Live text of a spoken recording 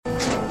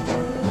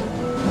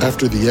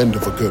After the end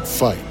of a good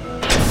fight,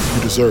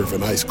 you deserve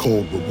an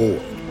ice-cold reward.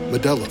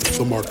 Modelo is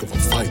the mark of a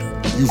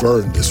fighter. You've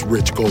earned this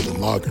rich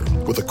golden lager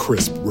with a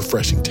crisp,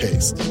 refreshing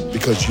taste.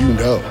 Because you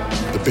know,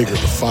 the bigger the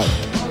fight,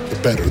 the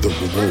better the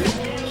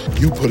reward.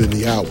 You put in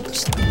the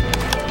hours,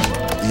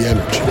 the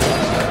energy,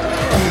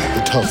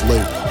 the tough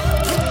labor.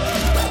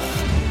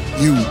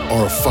 You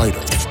are a fighter,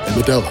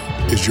 and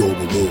Modelo is your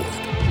reward.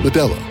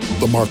 Modelo,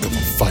 the mark of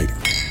a fighter.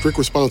 Drink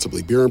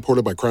responsibly. Beer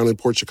imported by Crown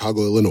Imports,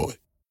 Chicago, Illinois.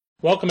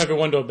 Welcome,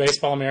 everyone, to a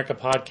Baseball America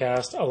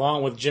podcast.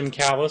 Along with Jim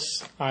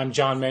Callis, I'm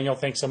John Manuel.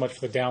 Thanks so much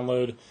for the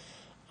download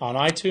on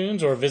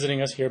iTunes or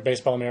visiting us here at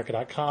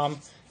baseballamerica.com. I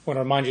want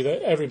to remind you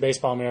that every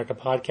Baseball America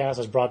podcast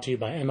is brought to you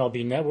by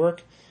MLB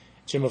Network.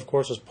 Jim, of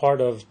course, was part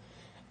of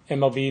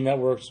MLB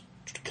Network's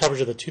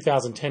coverage of the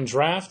 2010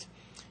 draft.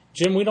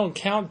 Jim, we don't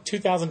count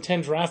 2010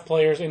 draft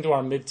players into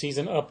our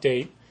midseason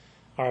update,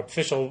 our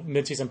official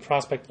midseason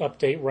prospect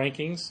update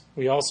rankings.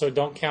 We also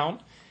don't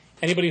count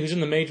anybody who's in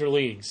the major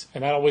leagues,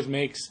 and that always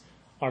makes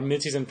our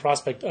midseason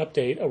prospect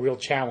update a real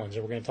challenge.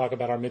 And we're going to talk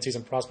about our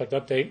midseason prospect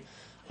update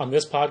on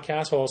this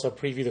podcast. We'll also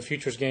preview the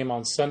Futures game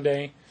on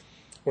Sunday,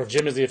 where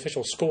Jim is the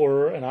official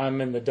scorer, and I'm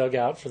in the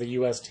dugout for the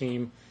U.S.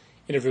 team,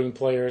 interviewing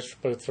players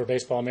both for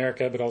Baseball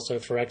America but also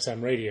for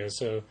XM Radio.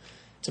 So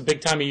it's a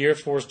big time of year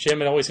for us,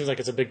 Jim. It always seems like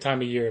it's a big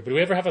time of year. But do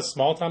we ever have a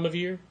small time of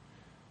year?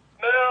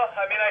 No,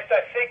 I mean, I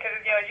think,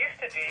 it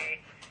used to be,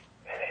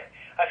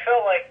 I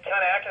felt like kind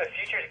of after the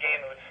Futures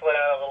game it would slow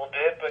down a little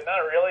bit, but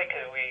not really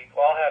because we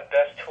all have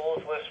best tools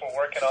lists we're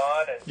working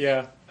on. And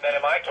yeah. then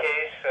in my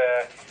case,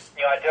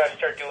 I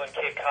start doing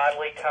Cape Cod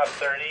League top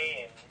 30,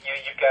 and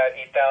you've got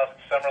 8,000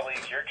 summer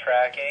leagues you're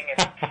tracking,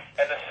 and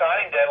and the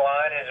signing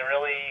deadline is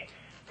really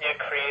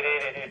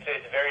created.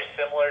 It's very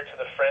similar to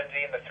the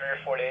frenzy in the 3 or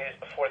 4 days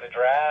before the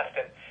draft,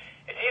 and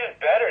it's even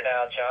better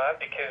now, John,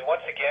 because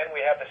once again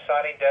we have the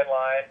signing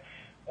deadline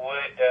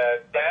would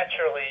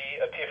naturally,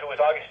 if it was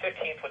August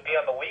 15th, would be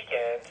on the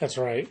weekend. That's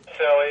right.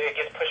 So it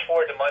gets pushed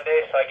forward to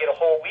Monday, so I get a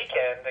whole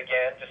weekend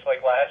again, just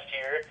like last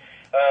year,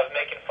 of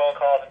making phone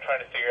calls and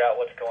trying to figure out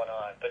what's going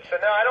on. But so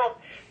no,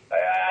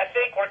 I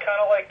think we're kind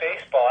of like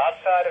baseball.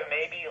 Outside of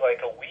maybe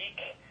like a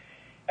week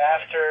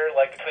after,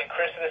 like between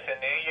Christmas and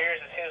New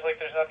Year's, it seems like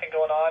there's nothing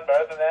going on. But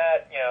other than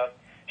that,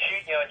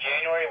 in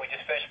January we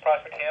just finished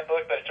Prospect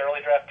Handbook, but it's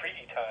early draft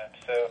preview time.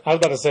 So I was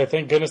about to say,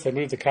 thank goodness they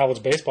moved the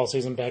college baseball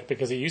season back,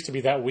 because it used to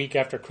be that week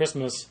after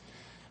Christmas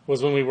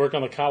was when we worked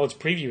on the college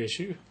preview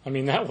issue. I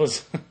mean, that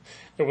was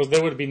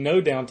there would be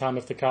no downtime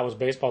if the college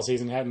baseball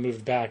season hadn't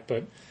moved back.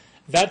 But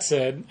that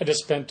said, I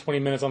just spent 20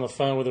 minutes on the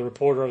phone with a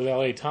reporter of the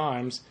LA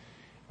Times,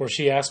 where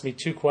she asked me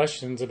 2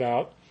 questions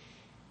about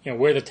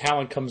where the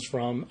talent comes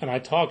from, and I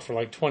talked for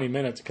like 20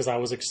 minutes because I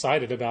was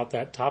excited about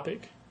that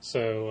topic.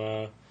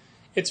 So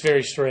it's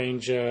very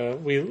strange.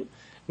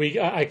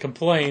 I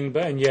complain,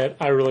 and yet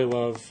I really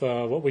love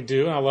what we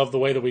do, and I love the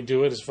way that we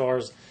do it as far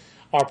as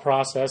our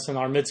process. And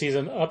our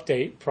midseason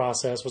update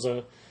process was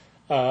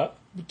a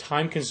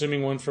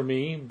time-consuming one for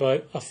me,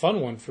 but a fun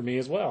one for me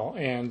as well.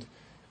 And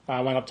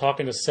I wound up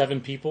talking to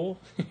 7 people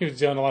who've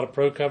done a lot of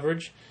pro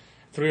coverage,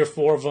 3 or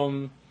 4 of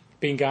them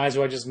being guys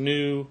who I just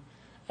knew,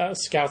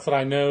 scouts that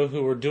I know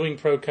who were doing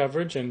pro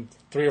coverage, and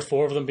 3 or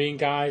 4 of them being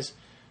guys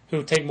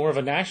who take more of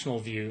a national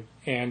view.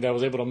 And I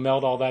was able to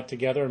meld all that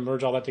together and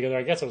merge all that together.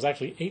 I guess it was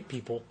actually 8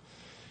 people.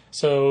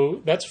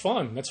 So that's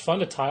fun. That's fun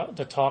to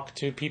talk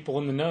to people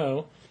in the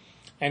know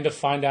and to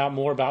find out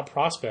more about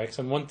prospects.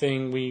 And one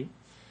thing we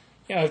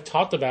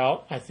talked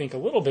about, I think, a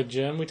little bit,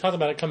 Jim, we talked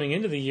about it coming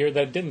into the year,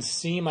 that it didn't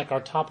seem like our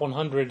top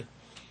 100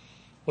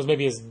 was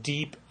maybe as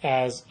deep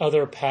as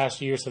other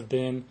past years have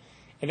been.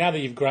 And now that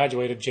you've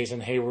graduated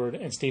Jason Hayward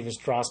and Steven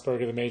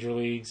Strasburg of the major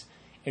leagues,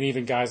 and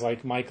even guys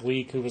like Mike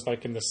Leake, who was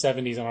like in the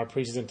 70s on our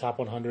preseason top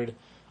 100,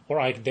 or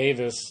Ike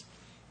Davis,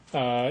 who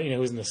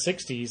was in the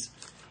 60s,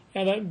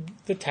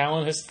 the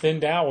talent has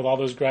thinned out with all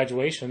those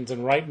graduations.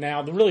 And right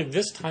now, really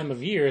this time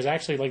of year is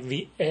actually like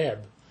the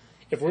ebb.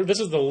 This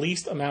is the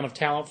least amount of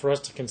talent for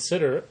us to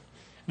consider.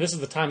 This is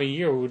the time of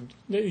year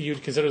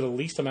you'd consider the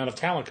least amount of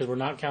talent, because we're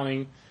not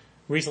counting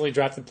recently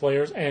drafted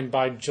players. And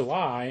by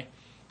July,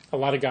 a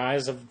lot of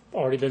guys have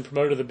already been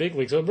promoted to the big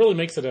league. So it really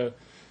makes it a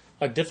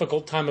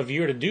difficult time of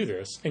year to do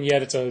this. And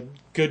yet it's a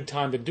good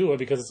time to do it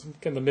because it's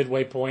in the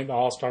midway point, the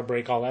All-Star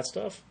break, all that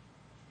stuff.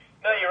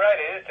 No, you're right.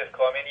 It is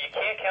difficult. I mean, you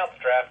can't count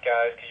the draft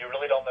guys because you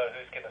really don't know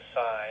who's going to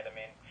sign. I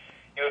mean,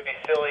 it would be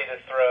silly to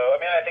throw.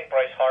 I mean, I think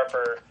Bryce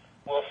Harper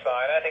will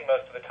sign. I think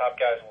most of the top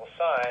guys will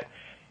sign.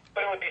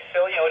 But it would be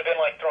silly. It would have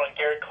been like throwing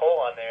Garrett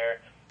Cole on there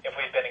if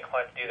we'd been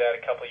inclined to do that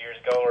a couple of years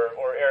ago,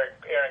 or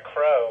Aaron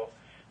Crow,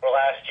 or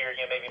last year,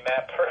 maybe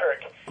Matt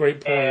Burke.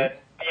 Great point. And,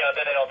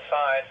 then they don't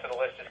sign, so the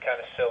list is kind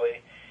of silly.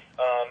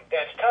 And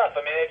it's tough.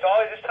 I mean, it's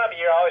always this time of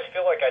year, I always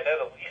feel like I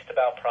know the least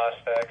about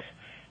prospects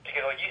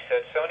because, like you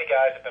said, so many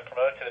guys have been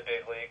promoted to the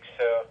big leagues.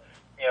 So,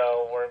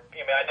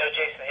 I know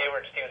Jason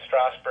Hayward, Steven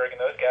Strasburg,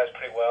 and those guys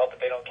pretty well,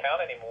 but they don't count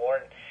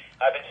anymore. And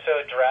I've been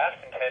so draft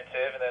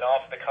intensive, and then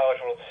off of the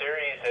College World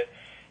Series that,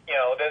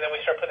 then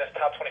we start putting this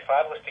top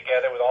 25 list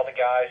together with all the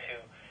guys who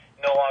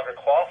no longer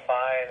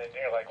qualify, and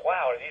you're like,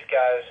 wow, are these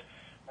guys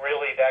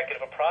really that good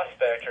of a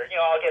prospect. Or,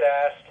 I'll get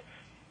asked,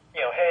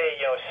 hey,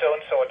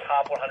 so-and-so a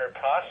top 100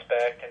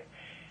 prospect, and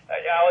I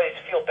always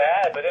feel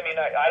bad, but I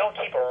mean, I don't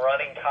keep a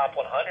running top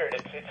 100.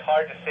 It's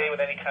hard to say with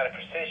any kind of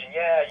precision.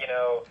 Yeah,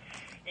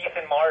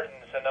 Ethan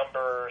Martin's the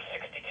number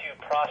 62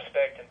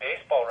 prospect in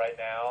baseball right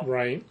now.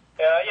 Right.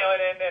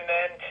 And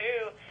then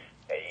too,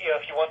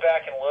 if you went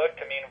back and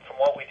looked, I mean,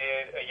 from what we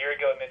did a year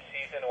ago at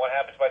midseason and what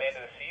happens by the end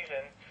of the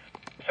season,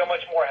 so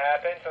much more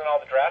happens, and all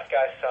the draft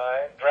guys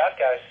sign,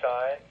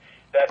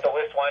 that the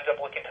list winds up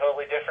looking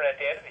totally different at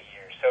the end of the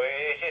year. So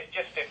it's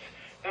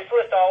this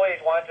list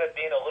always winds up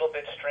being a little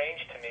bit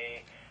strange to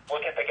me.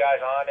 Looking at the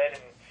guys on it,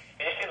 and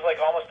it just seems like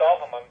almost all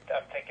of them,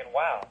 I'm thinking,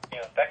 wow,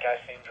 that guy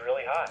seems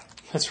really high.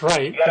 That's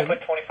right. You got to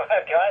put 25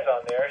 guys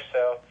on there,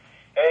 so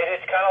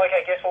it's kind of like,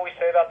 I guess, what we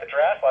say about the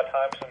draft a lot of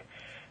times when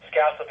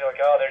scouts will be like,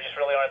 oh, there just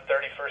really aren't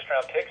 30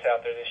 first-round picks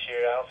out there this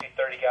year. I don't see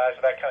 30 guys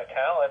with that kind of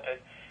talent.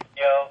 But,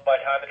 by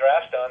the time the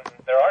draft's done,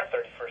 there are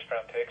 30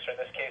 first-round picks, or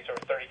in this case, there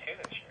were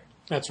 32 this year.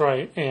 That's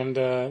right, and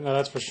no,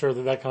 that's for sure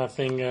that kind of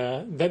thing,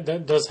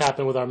 that does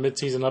happen with our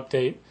midseason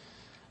update,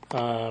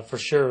 for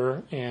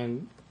sure.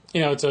 And,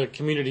 it's a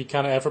community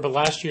kind of effort. But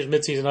last year's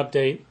midseason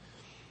update,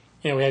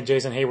 we had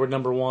Jason Hayward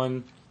number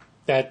 1.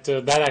 That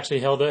actually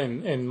held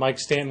in, and Mike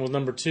Stanton was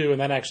number 2,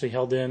 and that actually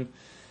held in.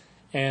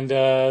 And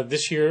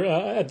this year,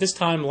 at this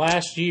time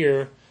last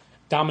year,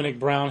 Dominic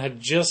Brown had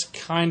just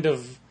kind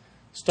of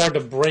started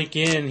to break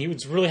in. He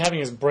was really having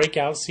his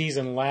breakout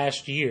season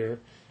last year.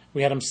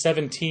 We had him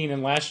 17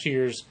 in last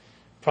year's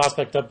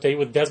prospect update,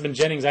 with Desmond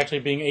Jennings actually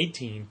being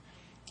 18,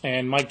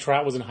 and Mike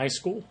Trout was in high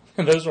school.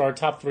 And those are our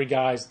top 3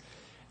 guys.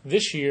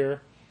 This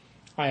year,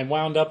 I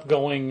wound up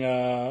going,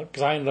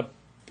 because I ended up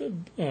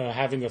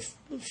having the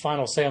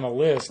final say on the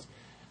list,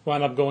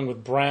 wound up going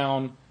with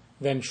Brown,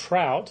 then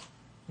Trout,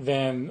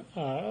 then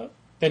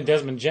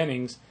Desmond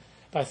Jennings.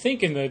 But I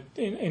think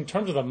in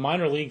terms of the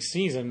minor league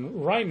season,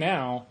 right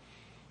now,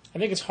 I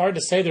think it's hard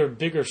to say there are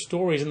bigger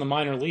stories in the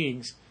minor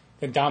leagues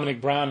than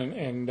Dominic Brown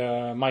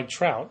and Mike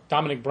Trout.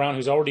 Dominic Brown,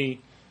 who's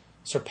already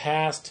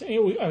surpassed,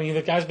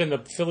 the guy's been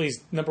the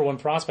Phillies' number 1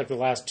 prospect the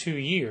last 2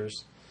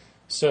 years.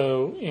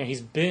 So,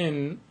 he's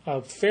been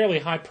a fairly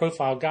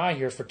high-profile guy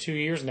here for 2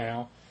 years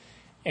now.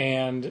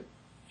 And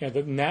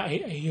now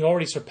he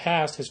already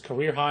surpassed his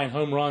career high in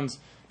home runs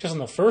just in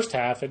the first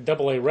half at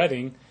Double-A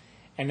Reading.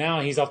 And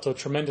now he's off to a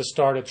tremendous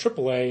start at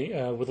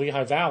Triple-A with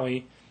Lehigh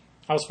Valley.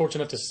 I was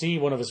fortunate to see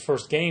one of his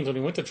first games when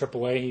he went to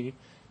Triple-A.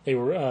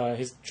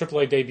 His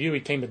Triple-A debut, he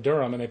came to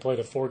Durham, and they played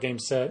a 4-game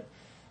set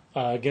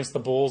against the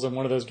Bulls. And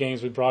one of those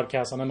games we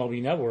broadcast on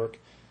MLB Network.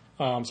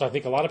 So I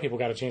think a lot of people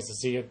got a chance to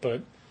see it.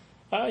 But,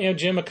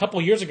 Jim, a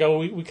couple years ago,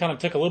 we kind of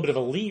took a little bit of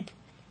a leap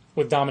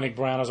with Dominic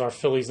Brown as our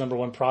Phillies' number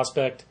 1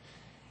 prospect.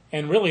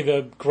 And really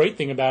the great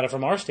thing about it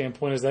from our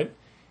standpoint is that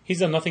he's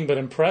done nothing but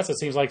impress, it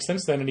seems like,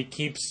 since then, and he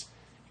keeps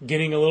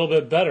getting a little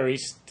bit better.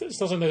 He's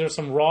still saying there's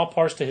some raw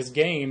parts to his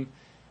game.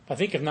 I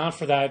think if not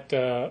for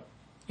that,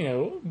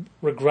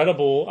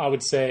 regrettable, I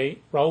would say,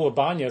 Raul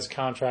Ibanez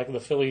contract that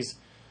the Phillies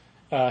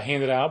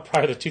handed out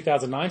prior to the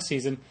 2009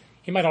 season,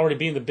 he might already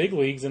be in the big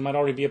leagues and might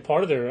already be a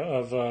part of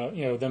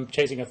them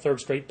chasing a 3rd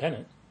straight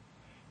pennant.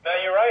 No,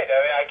 you're right. I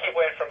mean, I keep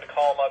waiting for them to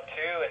call him up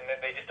too, and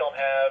then they just don't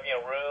have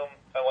room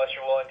unless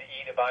you're willing to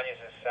eat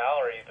Ibanez's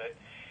salary. But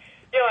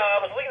I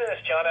was looking at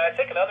this, John, and I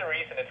think another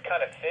reason it's kind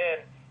of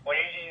thin when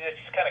you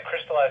just kind of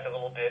crystallized a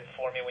little bit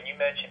for me when you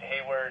mentioned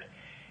Hayward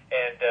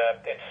and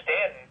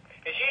Stanton.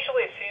 Is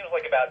usually it seems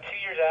like about 2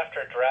 years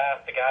after a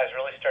draft, the guys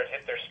really start to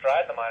hit their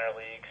stride in the minor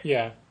leagues.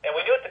 Yeah. And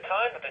we knew at the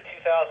time that the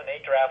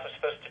 2008 draft was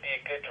supposed to be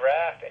a good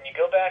draft, and you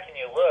go back and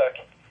you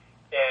look,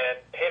 and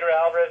Pedro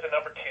Alvarez, the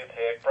number 2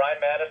 pick, Brian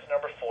Mattis, the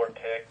number 4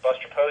 pick,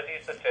 Buster Posey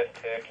is the 5th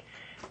pick,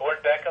 Gordon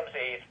Beckham's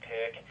the 8th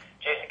pick,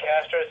 Jason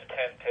Castro is the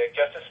 10th pick,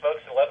 Justin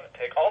Smoak's the 11th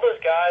pick. All those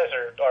guys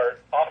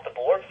are off the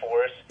board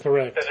for us.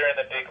 Correct. Because they're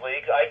in the big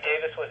leagues. Ike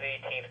Davis was the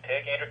 18th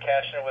pick, Andrew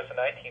Kashner was the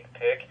 19th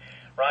pick.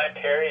 Ryan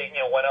Perry,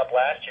 went up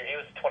last year. He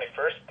was the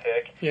 21st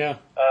pick. Yeah.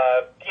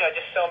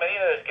 Just so many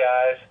of those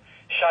guys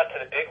shot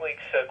to the big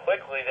leagues so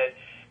quickly that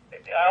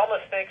I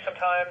almost think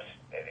sometimes,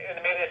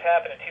 and maybe this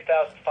happened in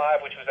 2005,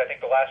 which was, I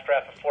think, the last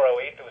draft of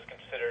 408 that was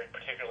considered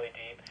particularly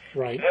deep.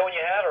 Right. Then when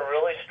you have a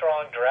really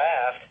strong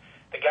draft,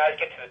 the guys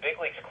get to the big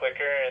leagues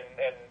quicker,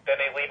 and then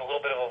they leave a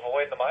little bit of a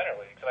void in the minor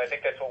leagues. And I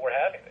think that's what we're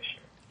having this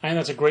year. And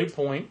that's a great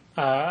point.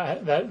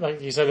 That,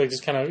 like you said, it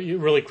just kind of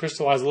really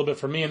crystallized a little bit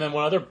for me. And then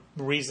one other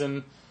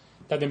reason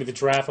that maybe the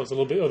draft looks a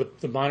little bit, or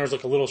the minors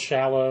look a little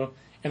shallow.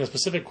 And the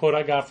specific quote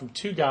I got from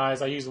 2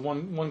 guys, I used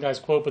one guy's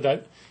quote, but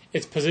that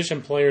it's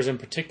position players in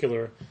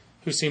particular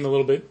who seem a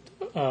little bit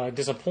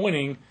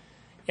disappointing.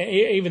 And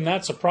even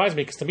that surprised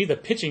me, because to me the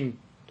pitching,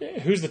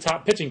 who's the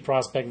top pitching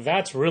prospect,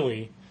 that's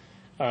really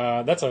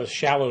that's a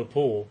shallow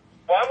pool.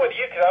 Well, I'm with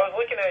you because I was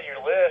looking at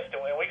your list, and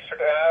I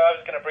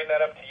was going to bring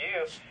that up to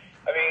you.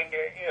 I mean,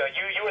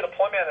 you were the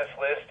point man on this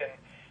list, and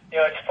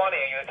it's funny.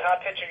 The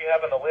top pitcher you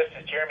have on the list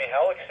is Jeremy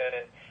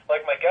Hellickson, and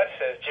like my gut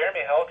says,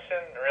 Jeremy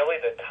Hellickson really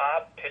the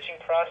top pitching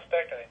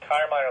prospect in the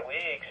entire minor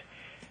leagues.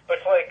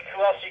 But it's like, who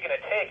else are you going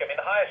to take? I mean,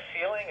 the highest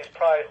ceiling is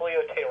probably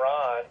Julio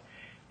Teheran,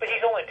 but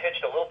he's only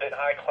pitched a little bit in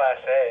high Class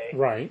A.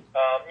 Right.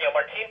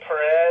 Martin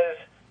Perez,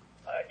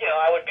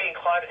 I would be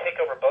inclined to take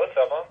over both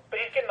of them,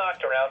 but he's getting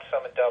knocked around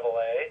some in Double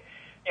A.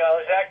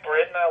 Zach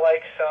Britton I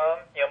like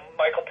some.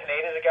 Michael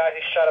Pineda's a guy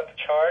who shot up the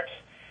charts.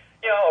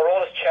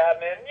 Aroldis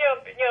Chapman.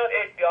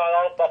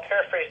 I'll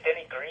paraphrase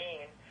Denny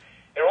Green.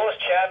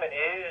 Aroldis Chapman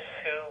is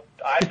who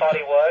I thought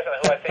he was, and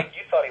who I think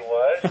you thought he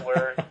was.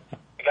 Where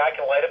the guy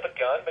can light up a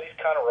gun, but he's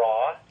kind of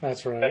raw.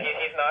 That's right. But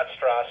he's not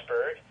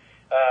Strasburg.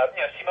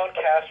 Simone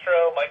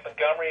Castro, Mike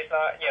Montgomery's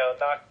not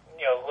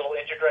a little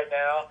injured right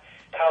now.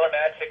 Tyler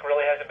Matzik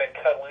really hasn't been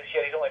cut loose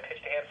yet. He's only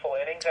pitched a handful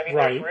of innings. I mean,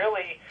 right.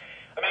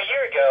 A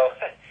year ago,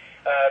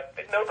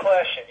 no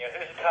question,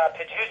 who's the top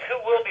pitch? Who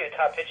will be the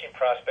top pitching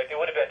prospect? It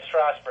would have been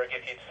Strasburg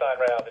if he'd signed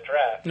right out of the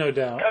draft. No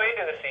doubt. Coming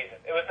into the season,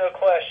 it was no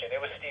question.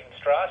 It was Steven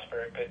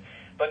Strasburg.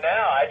 But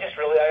now,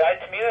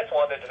 to me, that's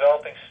one of the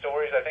developing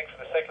stories, I think, for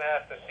the second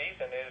half of the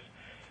season is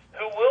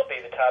who will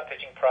be the top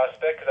pitching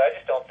prospect, because I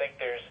just don't think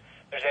there's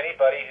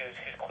anybody who's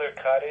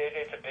clear-cut.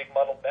 It's a big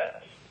muddled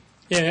mess.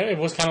 Yeah, it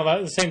was kind of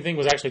the same thing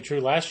was actually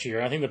true last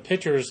year. I think the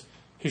pitchers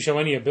who show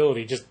any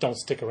ability just don't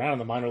stick around in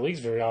the minor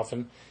leagues very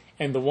often,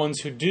 and the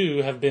ones who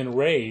do have been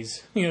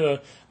Rays. The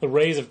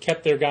Rays have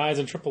kept their guys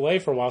in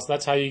AAA for a while, so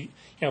that's how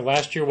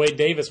last year Wade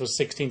Davis was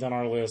 16th on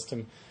our list,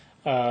 and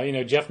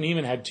Jeff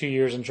Neiman had 2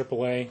 years in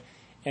AAA,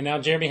 and now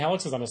Jeremy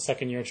Hellickson's on his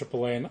second year in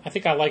AAA, and I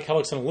think I like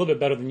Hellickson a little bit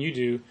better than you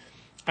do.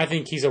 I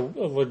think he's a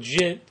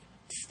legit.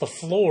 The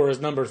floor is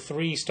number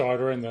 3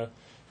 starter, and the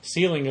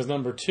ceiling is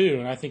number 2,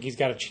 and I think he's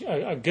got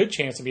a good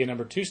chance to be a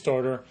number 2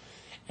 starter.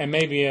 And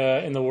maybe,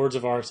 in the words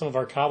of some of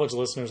our college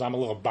listeners, I'm a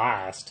little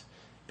biased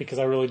because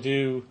I really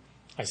do.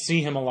 I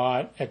see him a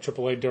lot at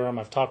AAA Durham.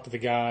 I've talked to the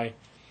guy.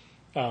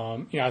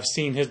 I've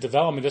seen his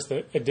development, just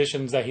the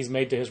additions that he's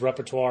made to his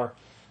repertoire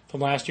from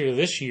last year to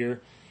this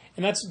year,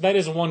 and that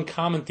is one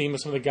common theme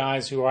with some of the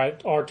guys who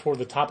are toward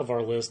the top of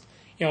our list.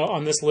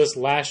 On this list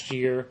last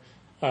year,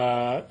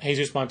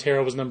 Jesus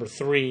Montero was number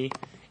 3.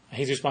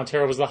 Jesus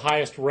Montero was the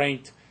highest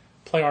ranked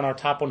player on our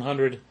top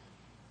 100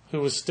 who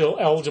was still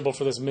eligible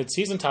for this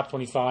midseason top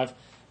 25.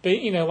 But,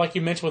 like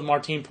you mentioned with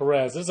Martin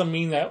Perez, doesn't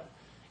mean that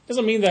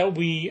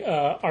we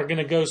are going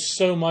to go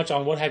so much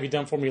on what have you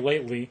done for me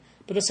lately.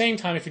 But at the same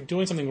time, if you're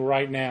doing something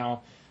right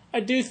now,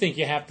 I do think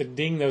you have to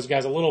ding those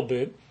guys a little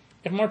bit.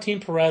 If Martin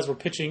Perez were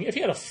pitching, if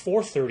he had a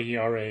 4.30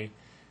 ERA,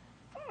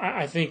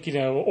 I think,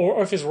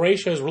 or if his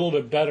ratios were a little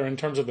bit better in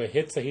terms of the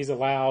hits that he's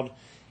allowed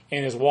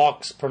and his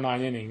walks per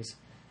 9 innings,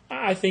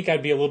 I think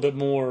I'd be a little bit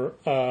more.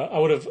 I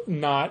would have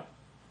not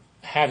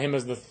had him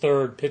as the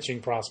 3rd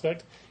pitching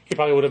prospect. He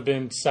probably would have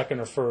been 2nd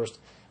or 1st.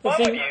 I'm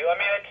with you.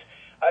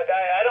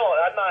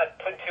 I'm not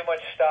putting too much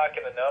stock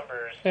in the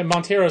numbers. And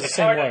Montero's the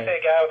same way. It's hard to say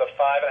a guy with a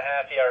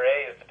 5.5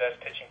 ERA is the best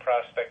pitching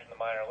prospect in the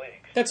minor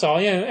leagues. That's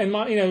all. Yeah, and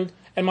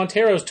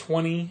Montero's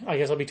 20. I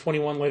guess he'll be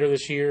 21 later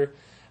this year.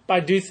 But I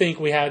do think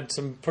we had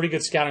some pretty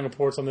good scouting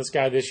reports on this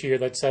guy this year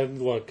that said,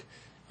 look,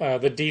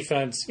 the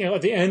defense.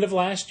 At the end of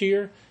last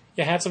year,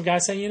 you had some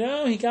guys saying,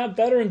 he got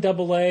better in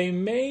Double A.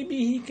 Maybe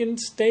he can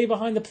stay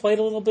behind the plate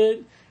a little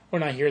bit. We're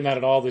not hearing that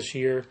at all this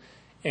year.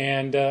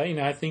 And,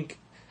 I think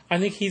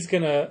he's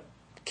going to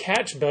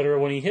catch better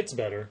when he hits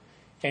better.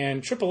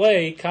 And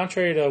AAA,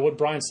 contrary to what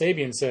Brian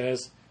Sabian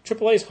says,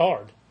 AAA is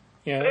hard.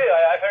 I've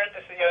heard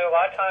this a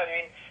lot of times.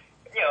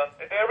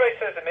 Everybody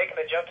says that making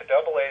the jump to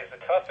Double A is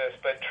the toughest,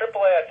 but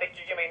AAA, I think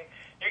you're getting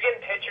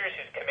pitchers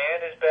whose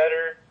command is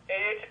better.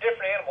 It's a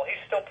different animal.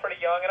 He's still pretty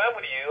young, and I'm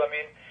with you.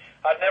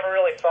 I've never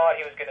really thought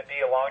he was going to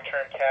be a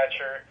long-term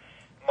catcher.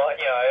 I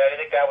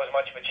didn't think that was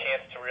much of a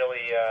chance to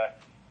really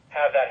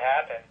have that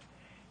happen.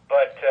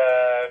 But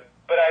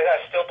I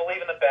still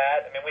believe in the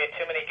bat. We had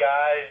too many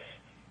guys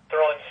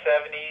throwing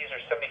 70s or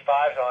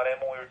 75s on him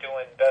when we were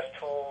doing best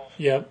tools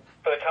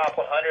for the top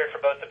 100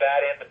 for both the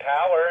bat and the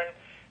power. And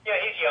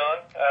he's young.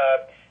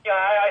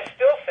 I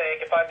still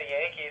think if I'm the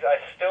Yankees,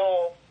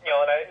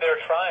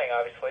 they're trying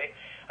obviously.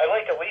 I'd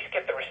like to at least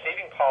get the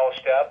receiving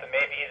polished up, and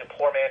maybe he's a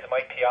poor man's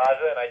Mike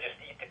Piazza, and I just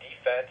eat the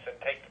defense and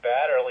take the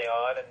bat early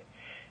on, and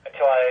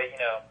until I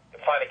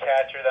find a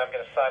catcher that I'm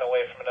going to sign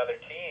away from another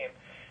team.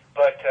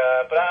 But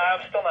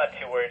I'm still not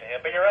too worried to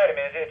him. But you're right.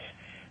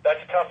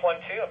 That's a tough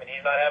one too.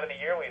 He's not having the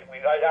year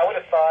I would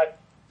have thought.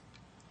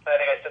 I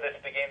think I said this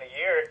at the beginning of the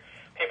year.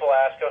 People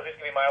ask, who's going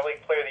to be minor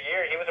league player of the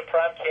year? He was a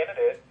prime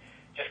candidate,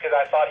 just because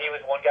I thought he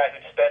was one guy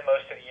who'd spend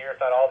most of the year, if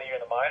not all the year,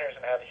 in the minors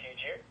and have a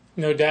huge year.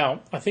 No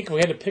doubt. I think if we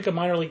had to pick a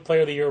minor league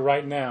player of the year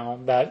right now,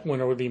 that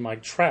winner would be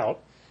Mike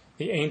Trout,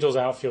 the Angels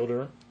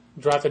outfielder,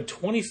 drafted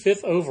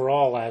 25th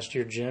overall last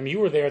year, Jim. You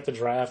were there at the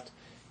draft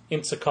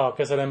in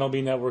Secaucus at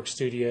MLB Network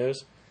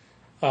Studios.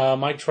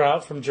 Mike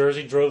Trout from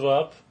Jersey drove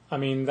up.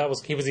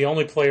 He was the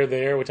only player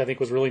there, which I think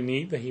was really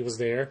neat that he was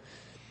there.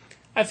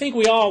 I think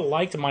we all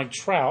liked Mike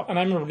Trout, and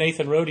I remember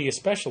Nathan Rohde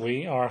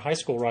especially, our high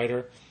school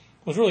writer,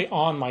 was really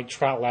on Mike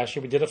Trout last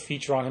year. We did a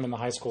feature on him in the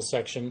high school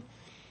section,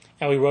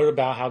 and we wrote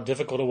about how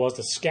difficult it was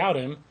to scout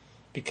him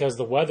because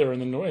the weather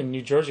in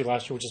New Jersey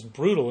last year was just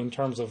brutal in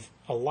terms of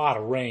a lot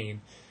of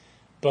rain.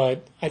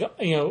 But I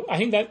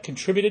think that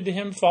contributed to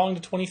him falling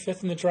to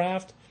 25th in the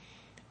draft.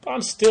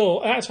 I'm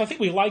still. So I think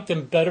we liked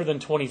him better than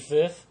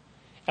 25th,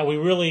 and we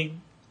really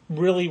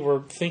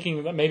were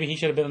thinking that maybe he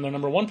should have been their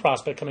number one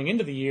prospect coming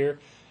into the year.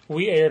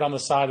 We erred on the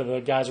side of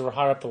the guys who were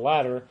higher up the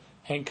ladder.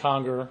 Hank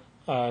Conger,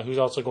 who's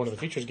also going to the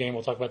Futures game.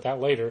 We'll talk about that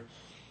later.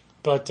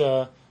 But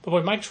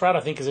boy, Mike Trout,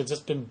 I think, has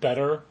just been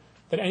better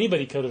than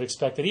anybody could have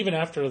expected. Even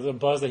after the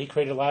buzz that he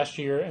created last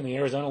year in the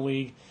Arizona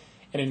League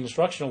and in the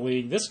Instructional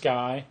League, this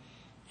guy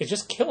is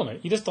just killing it.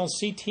 You just don't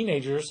see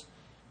teenagers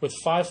with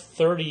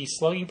 .530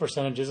 slugging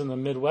percentages in the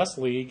Midwest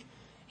League.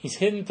 He's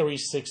hitting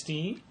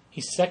 .360.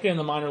 He's second in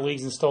the minor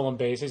leagues in stolen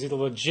bases. He's a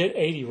legit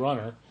 80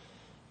 runner.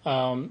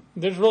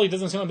 There really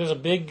doesn't seem like there's a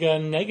big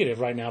negative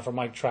right now for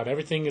Mike Trout.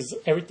 Everything is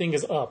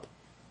up.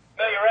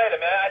 No, you're right. I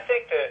mean, I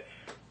think that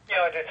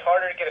it's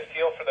harder to get a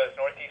feel for those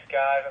Northeast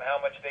guys and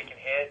how much they can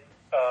hit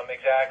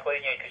exactly,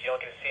 because you don't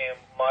get to see him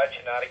much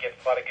and not get a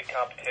lot of good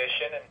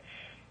competition. And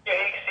he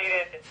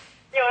exceeded.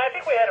 I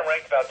think we had him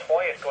ranked about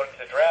 20th going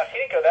into the draft.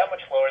 He didn't go that much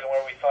lower than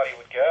where we thought he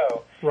would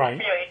go. Right.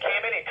 He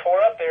came in, he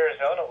tore up the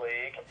Arizona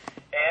League,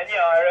 and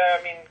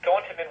I mean,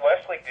 going to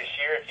Midwest League this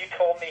year, if you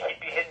told me he'd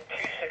be hitting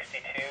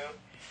 .262,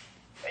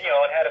 and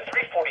had a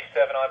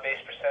 .347 on base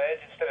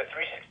percentage instead of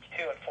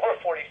 .362 and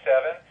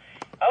 .447,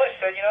 I would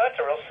have said, that's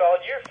a real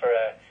solid year for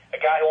a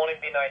guy who won't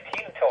even be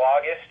 19 until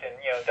August, and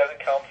doesn't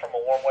come from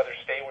a warm weather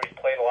state where he's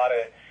played a lot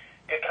of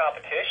good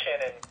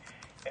competition. And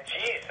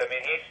geez, I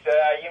mean,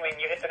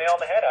 you hit the nail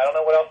on the head. I don't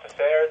know what else to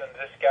say other than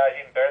this guy's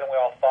even better than we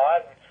all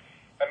thought. And,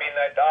 I mean,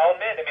 I'll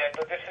admit,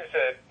 this is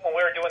when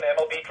we were doing the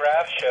MLB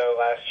draft show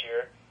last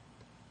year,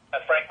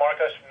 Frank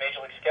Marcos from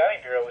Major League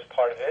Scouting Bureau was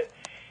part of it.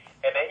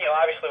 And then,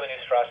 obviously we knew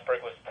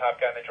Strasburg was the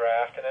top guy in the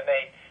draft. And then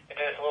they did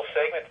this little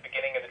segment at the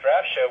beginning of the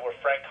draft show where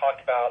Frank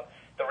talked about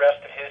the rest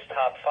of his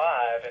top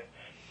five. And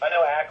I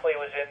know Ackley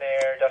was in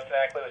there, Dustin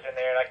Ackley was in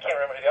there, and I can't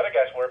remember who the other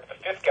guys were, but the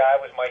fifth guy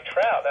was Mike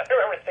Trout. And I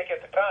remember thinking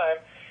at the time,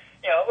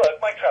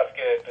 look, Mike Trout's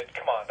good, but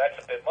come on, that's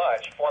a bit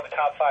much. One of the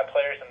top five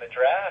players in the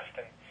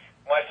draft. And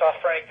when I saw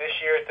Frank this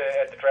year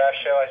at the draft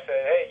show, I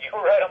said, hey, you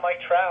were right on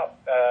Mike Trout.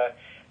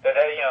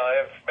 Maybe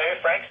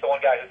Frank's the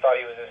one guy who thought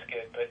he was this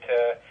good, but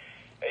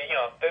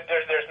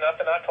there's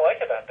nothing not to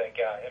like about that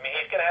guy. I mean,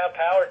 he's going to have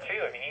power too.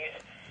 I mean, he's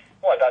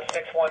about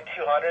 6'1",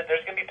 200.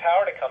 There's going to be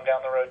power to come down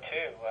the road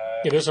too.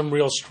 There's some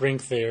real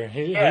strength there.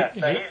 He's a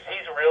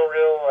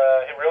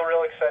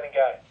real exciting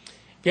guy.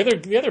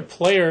 The other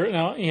player,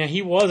 now,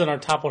 he was in our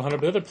top 100,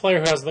 but the other player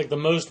who has like the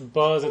most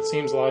buzz, it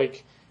seems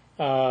like,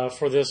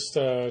 for this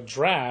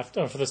draft,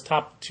 for this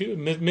top two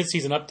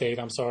mid-season update,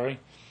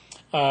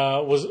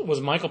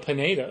 was Michael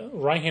Pineda,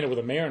 right-handed with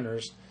the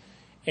Mariners.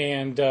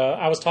 And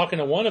I was talking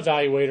to one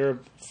evaluator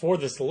for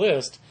this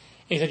list,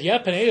 and he said, yeah,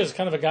 Pineda is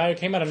kind of a guy who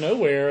came out of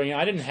nowhere.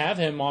 I didn't have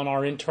him on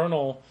our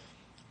internal,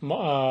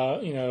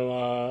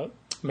 Mariners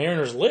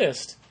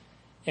list.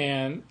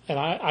 And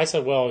I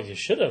said, well, you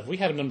should have. We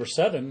had him number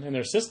 7 in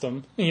their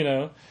system,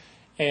 And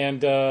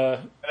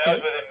that was with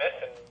him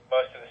missing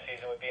most of the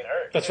season with being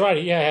hurt. That's right.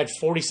 He had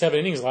 47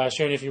 innings last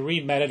year. And if you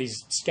read Matt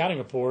Eddy's scouting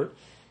report,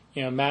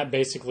 Matt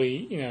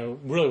basically,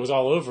 really was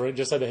all over it.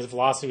 Just said that his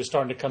velocity was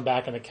starting to come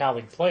back in the Cal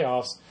League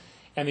playoffs.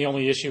 And the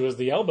only issue was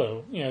the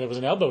elbow. There was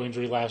an elbow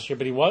injury last year,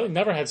 but he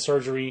never had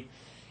surgery.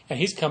 And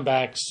he's come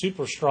back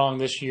super strong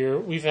this year.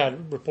 We've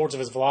had reports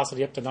of his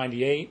velocity up to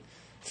 98.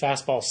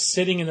 Fastball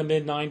sitting in the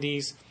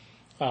mid-90s.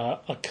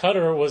 A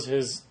cutter was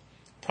his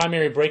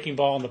primary breaking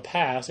ball in the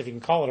past, if you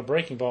can call it a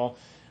breaking ball.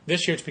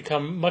 This year it's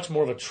become much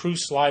more of a true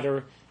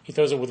slider. He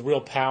throws it with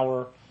real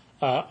power.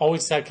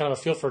 Always had kind of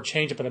a feel for a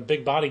changeup and a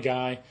big body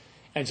guy.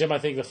 And, Jim, I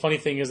think the funny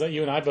thing is that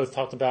you and I both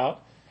talked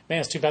about, man,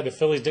 it's too bad the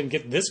Phillies didn't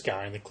get this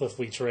guy in the Cliff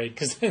Lee trade,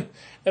 because then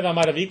that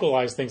might have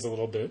equalized things a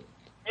little bit.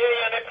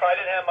 Yeah, they probably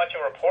didn't have much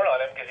of a report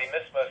on him because he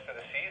missed most of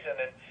the season.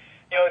 And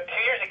 2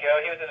 years ago,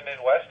 he was in the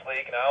Midwest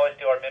League, and I always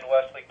do our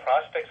Midwest League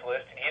prospects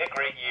list, and he had a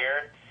great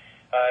year.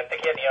 I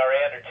think he had an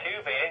ERA under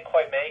 2, but he didn't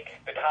quite make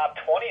the top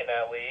 20 in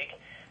that league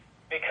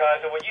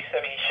because of what you said.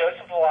 I mean, he showed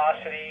some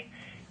velocity,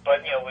 but,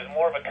 was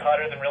more of a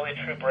cutter than really a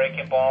true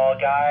breaking ball.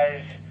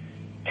 Guys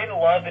didn't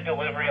love the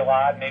delivery a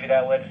lot. Maybe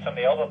that led to some of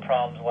the elbow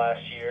problems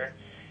last year.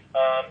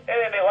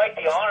 And they liked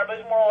the arm, but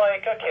it was more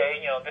like,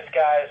 okay, this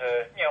guy's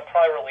a,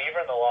 probably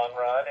reliever in the long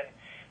run. And,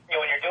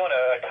 when you're doing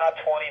a top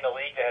 20 in the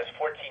league that has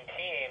 14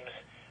 teams,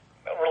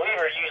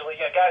 relievers usually,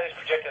 guys who's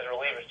projected as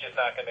relievers just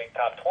not going to make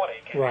top 20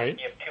 because right.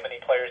 You have too many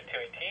players, too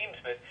many teams.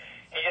 But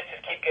he just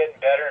keep getting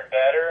better and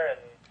better.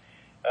 And,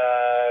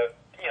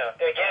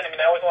 again, I mean,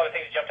 that was one of the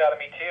things that jumped out at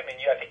me, too. I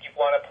mean, I think you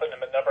wound up putting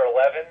him at number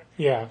 11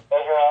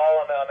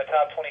 overall on the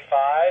top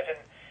 25. And,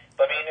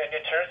 I mean,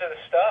 in terms of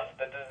the stuff,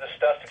 the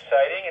stuff's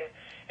exciting. And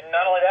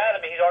not only that, I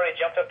mean, he's already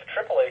jumped up to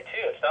AAA,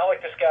 too. It's not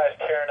like this guy's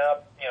tearing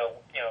up,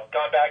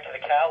 gone back to the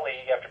Cal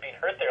League after being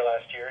hurt there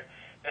last year.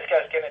 This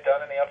guy's getting it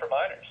done in the upper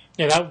minors.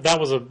 Yeah,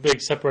 that was a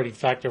big separating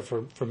factor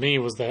for me,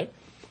 was that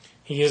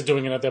he is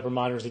doing it at the upper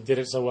minors. He did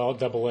it so well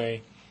at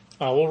AA.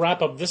 We'll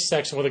wrap up this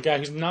section with a guy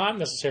who's not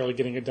necessarily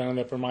getting it done in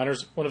the upper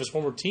minors, one of his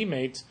former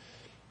teammates,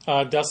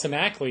 Dustin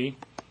Ackley,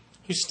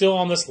 who's still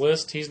on this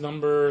list. He's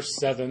number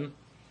 7.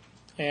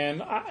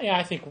 And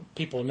I think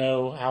people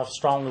know how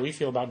strongly we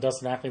feel about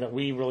Dustin Ackley, that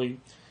we really,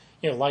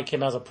 like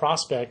him as a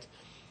prospect.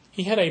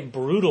 He had a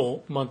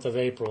brutal month of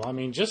April. I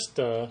mean, just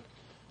an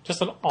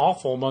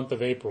awful month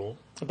of April.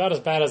 About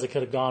as bad as it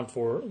could have gone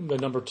for the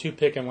number 2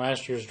 pick in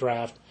last year's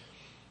draft.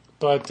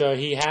 But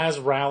he has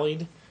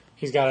rallied.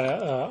 He's got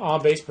an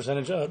on-base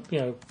percentage of,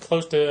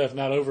 close to, if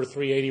not over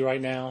 380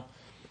 right now.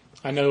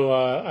 I know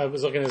I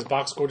was looking at his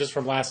box score just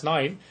from last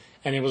night,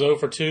 and it was 0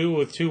 for 2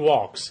 with 2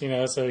 walks.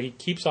 So he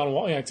keeps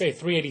on, I'd say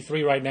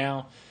 383 right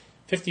now,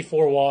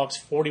 54 walks,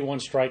 41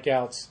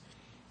 strikeouts.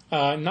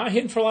 Not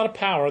hitting for a lot of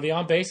power. The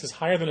on-base is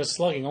higher than his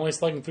slugging, only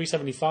slugging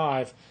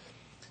 375.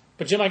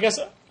 But, Jim, I guess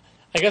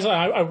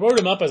I wrote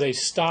him up as a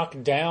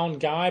stock down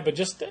guy, but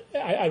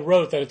I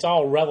wrote that it's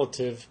all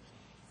relative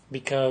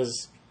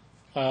because,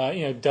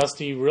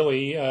 Dusty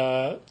really,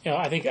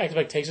 I think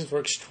expectations were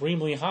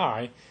extremely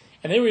high.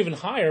 And they were even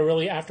higher,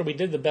 really, after we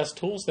did the best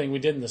tools thing we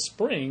did in the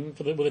spring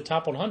with the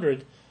top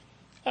 100.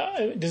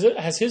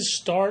 Has his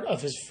start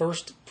of his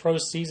first pro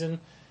season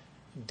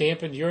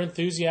dampened your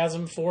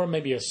enthusiasm for him,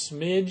 maybe a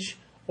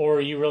smidge, or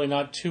are you really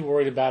not too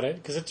worried about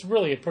it? Because it's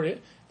really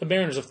the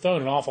Mariners have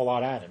thrown an awful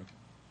lot at him.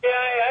 Yeah,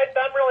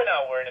 I'm really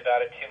not worried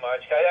about it too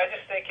much. I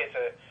just think it's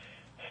a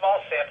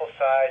small sample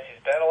size. He's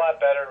been a lot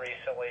better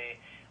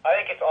recently. I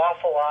think it's an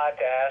awful lot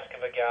to ask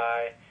of a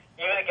guy,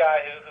 even a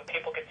guy who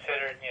people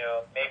considered,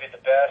 maybe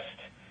the best,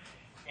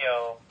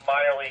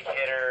 minor league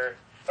hitter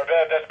or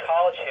best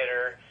college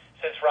hitter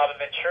since Robin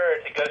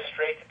Ventura, to go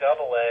straight to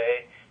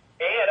Double-A.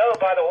 And, oh,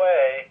 by the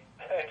way,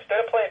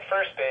 instead of playing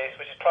first base,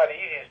 which is probably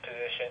the easiest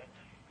position,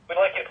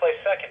 we'd like you to play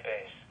second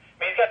base. I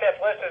mean, he's got the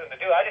athleticism to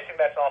do it. I just think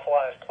that's an awful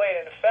lot on his plate.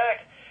 And in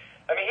fact,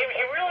 I mean,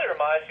 he really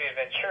reminds me of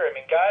Ventura. I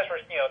mean, guys were,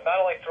 not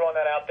only throwing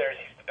that out there as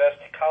he's the best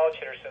college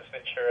hitter since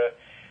Ventura,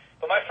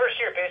 but my first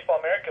year at Baseball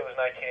America was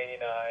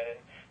 1989, and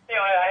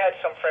I had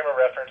some frame of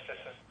reference. This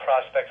is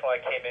prospects when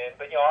I came in,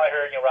 but I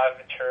heard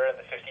Robin Ventura and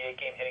the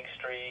 58-game hitting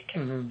streak,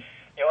 and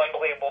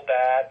unbelievable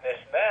bat and this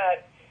and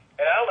that.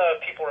 And I don't know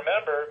if people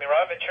remember. I mean,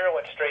 Robin Ventura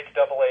went straight to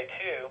Double-A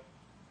too.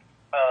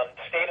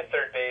 Stayed at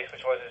third base,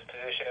 which was his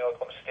position at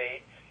Oklahoma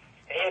State,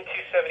 and he had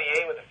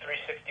 278 with a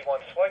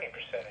 361 slugging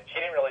percentage. He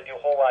didn't really do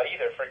a whole lot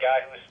either for a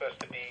guy who was supposed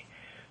to be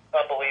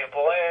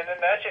unbelievable.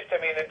 And that's just, I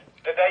mean,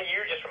 that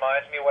year just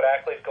reminds me of what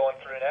Ackley's going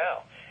through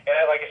now. And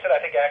like I said, I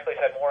think Ackley's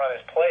had more on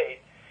his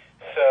plate.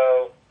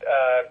 So,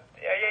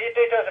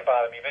 it doesn't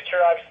bother me.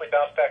 Ventura obviously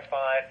bounced back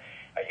fine.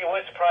 It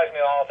would surprise me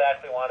at all if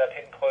Ackley wound up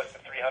hitting close to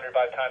 300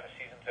 by the time the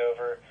season's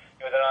over,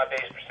 with an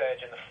on-base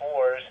percentage in the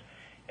 4s.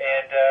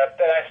 And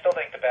I still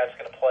think the bat's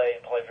going to play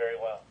and play very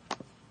well.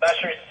 Not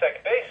sure he's a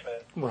second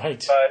baseman. Right.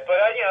 But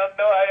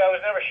I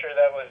was never sure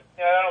that was,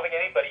 I don't think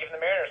anybody, even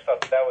the Mariners, thought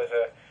that was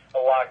a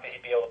lock that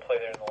he'd be able to play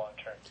there in the long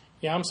term.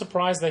 Yeah, I'm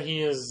surprised that he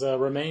has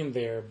remained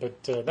there,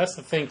 but that's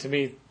the thing to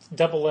me.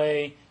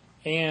 Double-A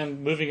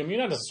and moving him, you're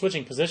not just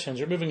switching positions,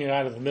 you're moving him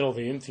out of the middle of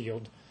the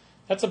infield.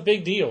 That's a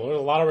big deal. There's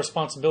a lot of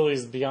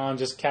responsibilities beyond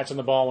just catching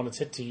the ball when it's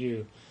hit to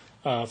you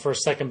for a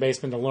second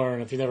baseman to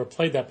learn. If you've never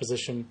played that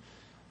position,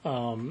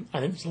 I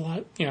think there's a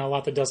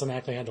lot that Dustin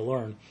Ackley had to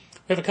learn.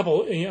 We have a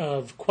couple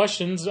of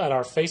questions at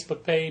our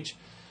Facebook page.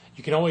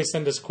 You can always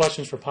send us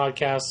questions for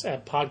podcasts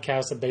at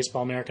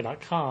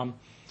podcast@baseballamerica.com.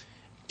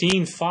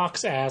 Dean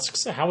Fox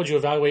asks, how would you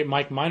evaluate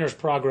Mike Minor's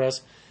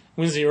progress?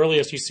 When's the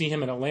earliest you see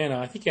him in Atlanta?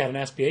 I think you had an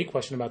SBA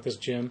question about this,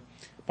 Jim.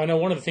 But I know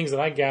one of the things that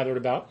I gathered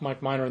about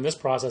Mike Minor in this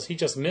process, he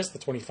just missed the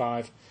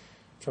 25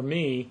 for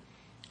me.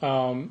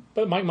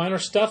 But Mike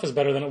Minor's stuff is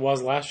better than it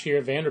was last year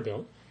at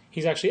Vanderbilt.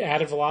 He's actually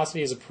added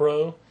velocity as a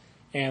pro.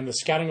 And the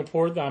scouting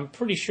report that I'm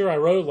pretty sure I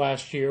wrote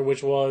last year,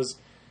 which was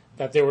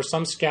that there were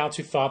some scouts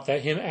who thought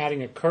that him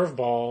adding a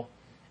curveball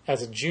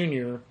as a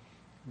junior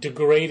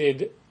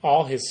degraded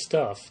all his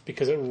stuff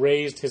because it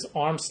raised his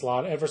arm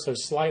slot ever so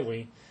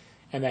slightly,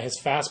 and that his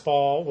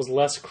fastball was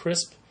less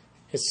crisp,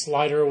 his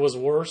slider was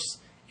worse,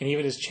 and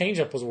even his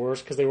changeup was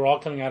worse because they were all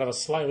coming out of a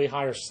slightly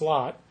higher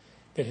slot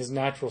than his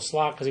natural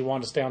slot because he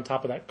wanted to stay on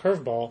top of that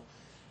curveball.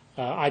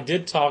 I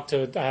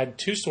had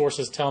two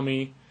sources tell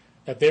me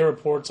that their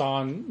reports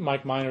on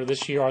Mike Minor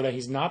this year are that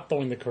he's not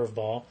throwing the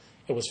curveball.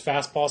 It was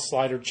fastball,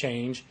 slider,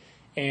 change.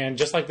 And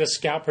just like the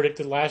scout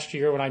predicted last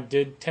year when I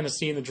did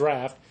Tennessee in the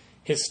draft,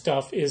 his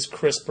stuff is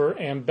crisper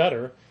and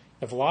better.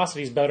 The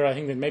velocity is better, I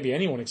think, than maybe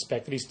anyone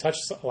expected. He's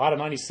touched a lot of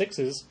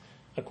 96s,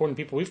 according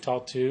to people we've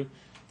talked to.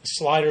 The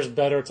slider's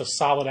better. It's a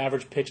solid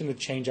average pitch, and the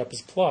changeup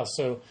is plus.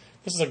 So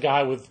this is a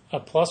guy with a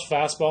plus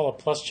fastball, a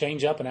plus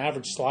changeup, an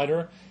average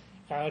slider,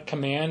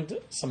 command,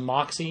 some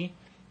moxie.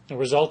 The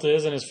result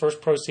is, in his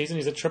first pro season,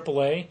 he's at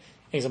AAA, and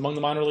he's among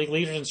the minor league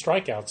leaders in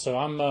strikeouts. So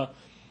I'm not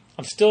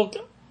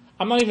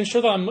even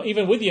sure that I'm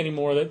even with you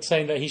anymore that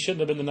saying that he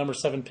shouldn't have been the number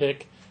 7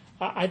 pick.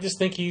 I just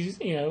think he's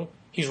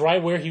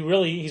right where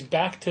he's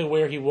back to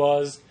where he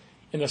was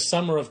in the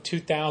summer of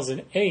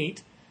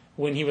 2008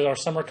 when he was our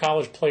summer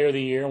college player of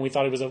the year, and we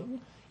thought he was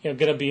going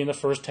to be in the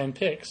first 10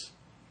 picks.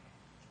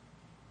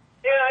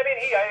 Yeah, I mean,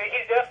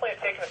 he's definitely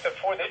taken a step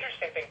forward. The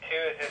interesting thing,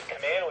 too, is his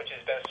command, which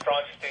has been a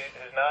strong suit,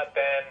 has not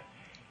been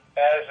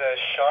as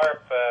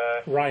sharp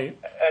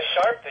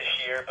this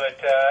year. But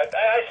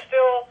I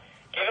still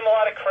give him a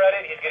lot of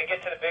credit. He's going to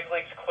get to the big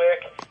leagues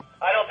quick.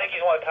 I don't think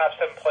he's one of the top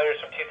 7 players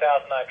from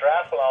 2009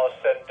 draft when all is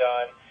said and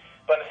done.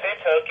 But on the same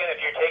token, if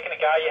you're taking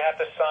a guy you have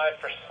to sign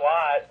for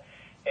slot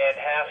and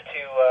have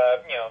to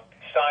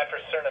sign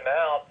for a certain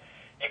amount,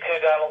 you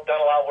could have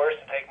done a lot worse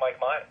than take Mike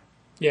Minor.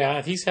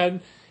 Yeah, he's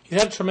had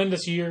a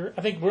tremendous year.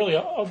 I think really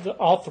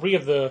all three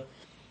of the,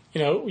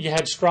 you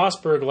had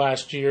Strasburg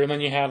last year, and then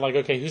you had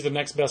who's the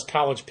next best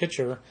college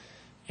pitcher,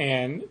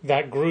 and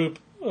that group,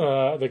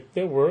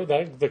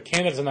 the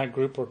candidates in that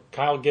group were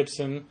Kyle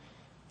Gibson,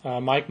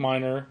 Mike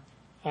Minor,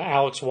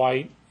 Alex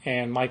White,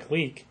 and Mike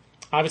Leake.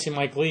 Obviously,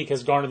 Mike Leake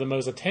has garnered the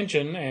most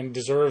attention and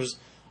deserves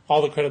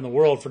all the credit in the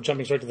world for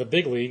jumping straight to the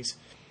big leagues.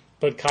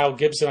 But Kyle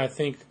Gibson, I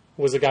think,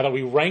 was the guy that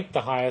we ranked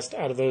the highest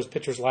out of those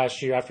pitchers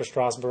last year after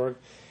Strasburg.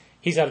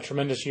 He's had a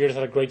tremendous year. He's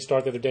had a great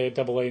start the other day at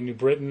Double-A in New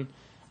Britain.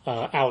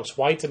 Alex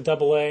White's at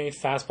Double-A,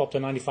 fastball up to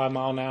 95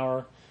 mile an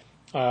hour.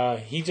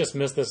 He just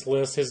missed this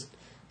list. His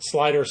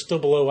slider is still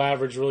below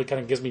average, really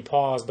kind of gives me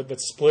pause, but that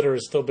splitter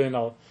has still been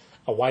a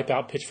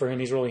wipeout pitch for him.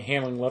 He's really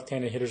handling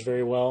left-handed hitters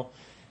very well.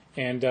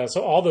 And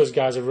so all those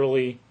guys are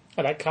really,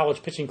 that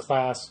college pitching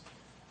class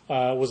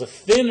was a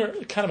thinner,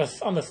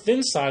 on the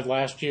thin side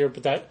last year,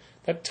 but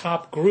that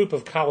top group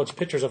of college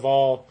pitchers have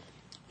all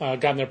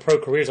gotten their pro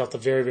careers off to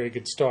very, very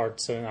good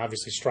starts, and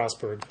obviously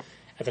Strasburg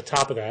at the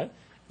top of that.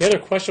 The other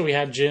question we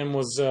had, Jim,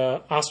 was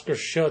Oscar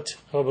Schutt,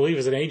 who I believe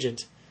is an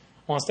agent,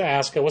 wants to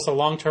ask, what's the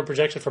long-term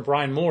projection for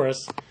Brian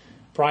Morris?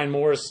 Brian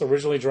Morris,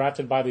 originally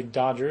drafted by the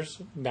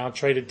Dodgers, now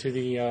traded to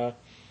the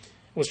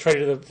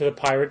to the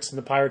Pirates and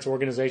the Pirates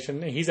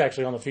organization. He's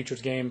actually on the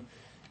Futures game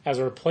as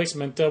a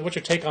replacement. What's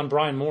your take on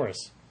Brian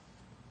Morris?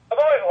 I've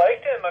always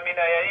liked him. I mean,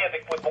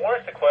 with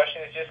Morris, the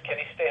question is just, can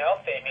he stay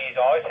healthy? I mean, he's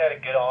always had a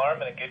good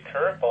arm and a good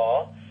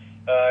curveball.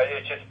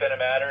 It's just been a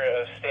matter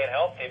of staying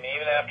healthy. I mean,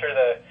 even after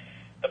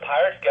the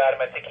Pirates got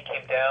him, I think he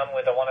came down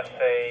with, I want to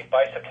say,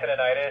 bicep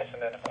tendonitis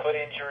and then a foot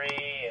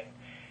injury. And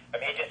I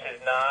mean, he just has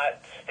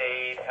not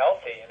stayed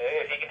healthy. And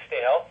if he can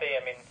stay healthy,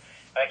 I mean,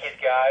 I think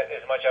he's got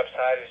as much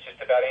upside as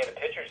just about any of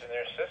the pitchers in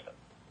their system.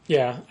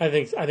 Yeah, I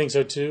think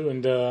so too.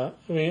 And I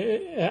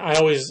mean, I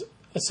always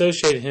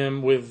associate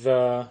him with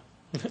the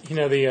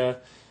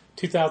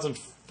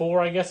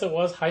 2004, I guess it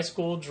was, high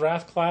school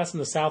draft class in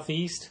the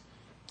Southeast.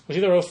 It was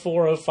either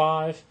 04,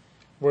 05,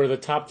 where the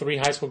top 3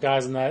 high school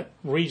guys in that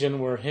region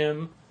were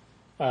him,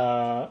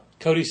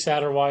 Cody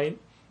Satterwhite,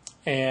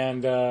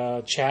 and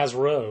Chaz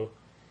Rowe.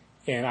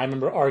 And I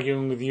remember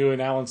arguing with you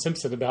and Alan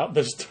Simpson about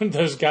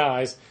those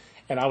guys.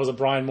 And I was a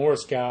Brian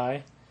Morris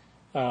guy,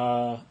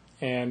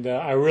 and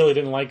I really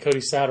didn't like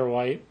Cody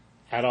Satterwhite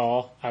at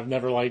all. I've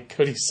never liked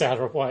Cody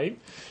Satterwhite.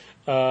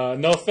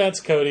 No offense,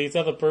 Cody. It's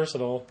nothing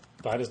personal,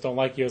 but I just don't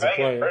like you as a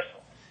player.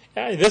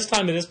 This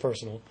time it is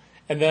personal.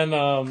 And then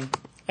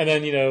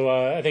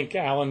I think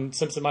Alan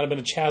Simpson might have been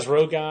a Chaz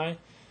Rowe guy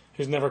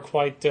who's never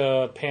quite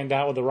panned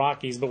out with the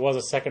Rockies, but was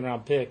a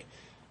second-round pick.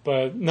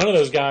 But none of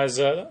those guys,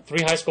 3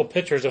 high school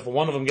pitchers, if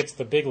one of them gets to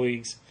the big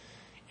leagues,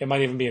 it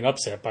might even be an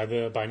upset by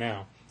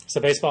now. It's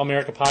the Baseball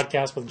America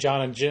podcast with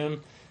John and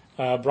Jim.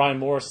 Brian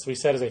Morris, as we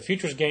said, is a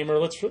futures gamer.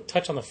 Let's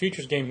touch on the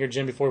futures game here,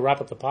 Jim, before we wrap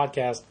up the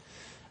podcast.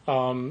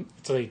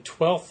 It's a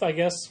 12th, I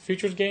guess,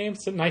 futures game.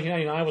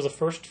 1999 was the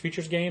first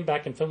futures game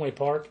back in Fenway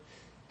Park.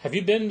 Have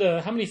you been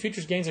to, how many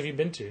futures games have you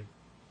been to?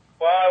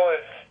 Well, I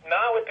was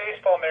not with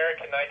Baseball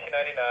America in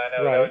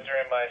 1999. I was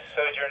during my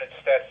sojourn at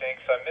Stats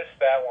Inc., so I missed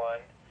that one.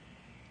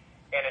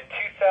 And in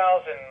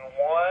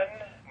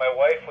 2001, my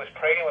wife was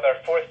pregnant with our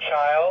 4th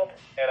child,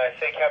 and I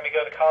think having me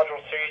go to the College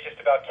World Series just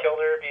about killed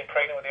her, being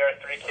pregnant with the other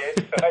 3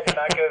 kids. So I did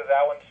not go to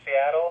that one in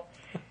Seattle.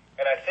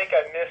 And I think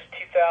I missed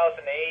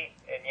 2008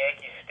 in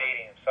Yankee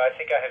Stadium. So I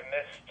think I have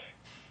missed.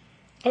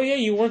 Oh yeah,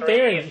 you weren't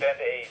there. And been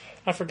to 8.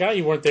 I forgot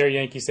you weren't there at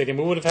Yankee Stadium.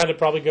 We would have had to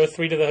probably go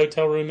 3 to the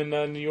hotel room in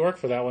New York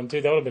for that one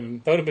too. That would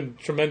have been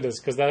tremendous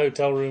because that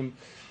hotel room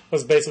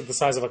was basically the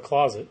size of a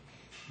closet.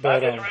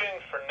 But I'm just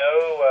rooting for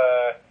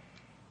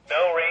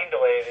no rain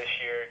delay this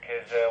year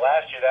because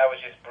last year that was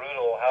just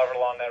brutal. However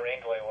long that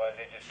rain delay was,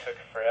 it just took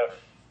forever.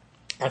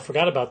 I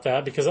forgot about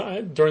that because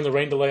during the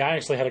rain delay, I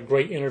actually had a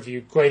great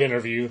interview,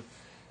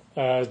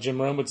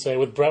 Jim Rome would say,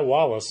 with Brett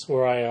Wallace,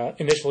 where I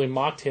initially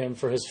mocked him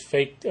for his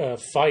fake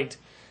fight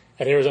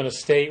at Arizona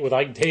State with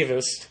Ike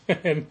Davis,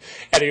 and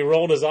he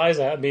rolled his eyes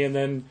at me, and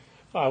then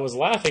I was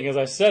laughing as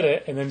I said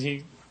it, and then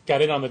he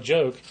got in on the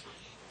joke,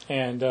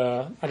 and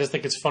I just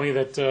think it's funny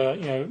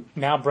that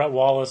now Brett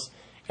Wallace.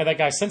 And that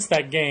guy, since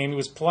that game,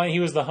 he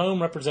was the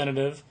home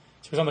representative.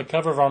 So he was on the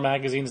cover of our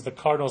magazine as the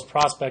Cardinals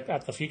prospect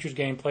at the Futures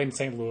game played in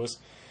St. Louis.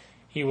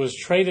 He was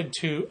traded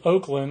to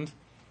Oakland,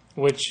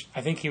 which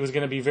I think he was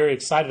going to be very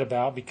excited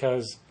about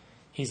because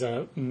he's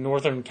a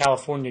Northern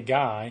California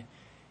guy.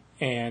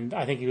 And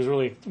I think he was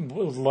really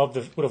would have loved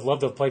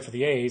to have played for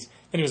the A's.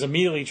 Then he was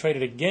immediately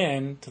traded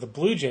again to the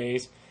Blue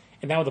Jays.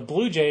 And now with the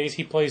Blue Jays,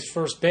 he plays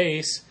first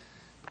base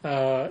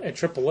at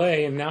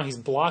AAA, and now he's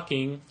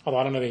blocking, although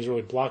I don't know that he's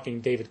really blocking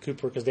David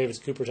Cooper because David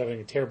Cooper's having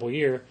a terrible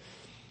year.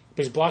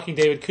 but he's blocking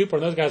David Cooper,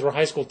 and those guys were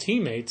high school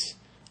teammates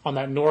on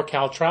that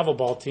NorCal travel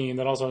ball team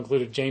that also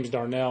included James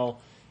Darnell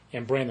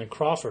and Brandon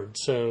Crawford.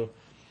 So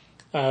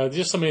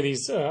just so many of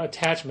these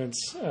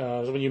attachments,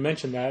 when you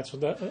mentioned that,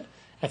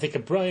 I think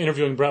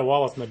interviewing Brett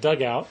Wallace in the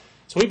dugout.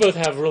 So we both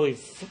have really,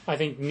 I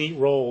think, neat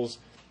roles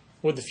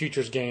with the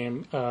Futures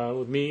game,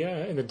 with me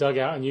in the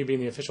dugout and you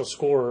being the official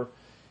scorer.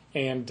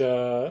 And,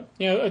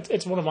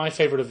 it's one of my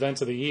favorite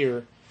events of the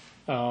year.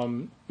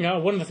 One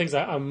of the things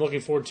I'm looking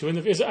forward to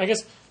is, I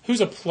guess,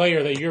 who's a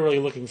player that you're really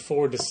looking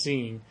forward to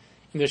seeing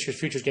in this year's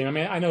Futures game? I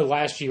mean, I know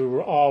last year we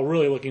were all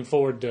really looking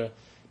forward to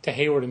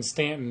Hayward and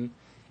Stanton,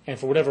 and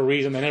for whatever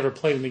reason, they never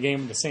played in the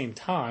game at the same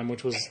time,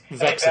 which was vexing.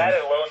 They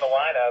batted low in the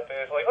lineup.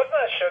 It was like, let's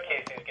not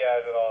showcase these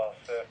guys at all.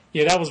 So.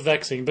 Yeah, that was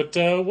vexing. But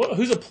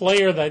who's a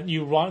player that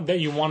you want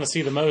to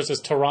see the most? Is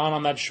Tehran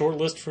on that short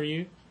list for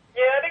you?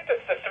 Yeah, I think the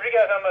three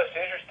guys I'm most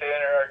interested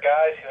in are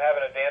guys who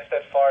haven't advanced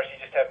that far, so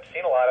you just haven't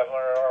seen a lot of them.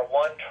 Are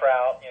one,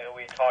 Trout, who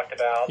we talked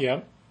about.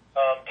 Yep.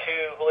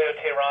 Two, Julio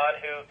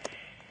Tehran, who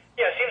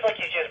seems like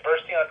he's just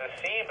bursting onto the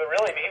scene, but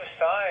really, he was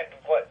signed,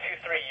 2-3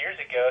 years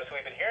ago, so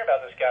we've been hearing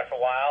about this guy for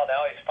a while.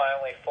 Now he's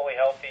finally fully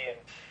healthy and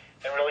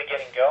really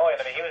getting going.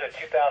 I mean, he was a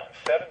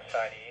 2007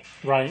 signee.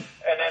 Right.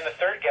 And then the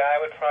third guy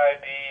would probably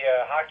be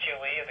Hak-Ju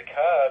Lee of the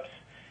Cubs.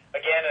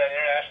 Again, an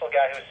international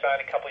guy who was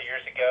signed a couple of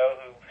years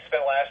ago, who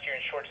spent last year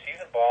in short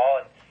season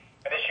ball,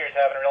 and this year is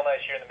having a real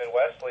nice year in the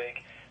Midwest League.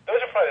 Those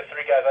are probably the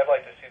three guys I'd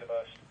like to see the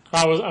most.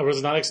 I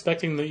was not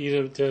expecting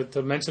you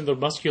to mention the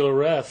muscular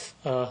ref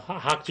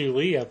Hak-Ju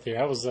Lee out there.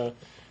 That was a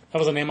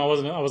name I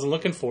wasn't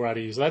looking for out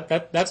of you. So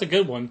that's a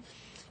good one.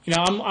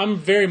 I'm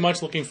very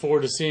much looking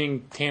forward to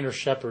seeing Tanner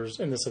Scheppers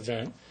in this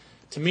event.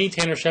 To me,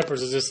 Tanner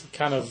Scheppers is just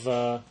kind of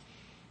I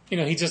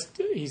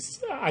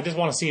just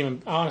want to see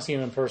him. I want to see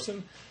him in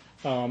person.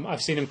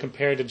 I've seen him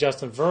compared to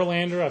Justin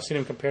Verlander. I've seen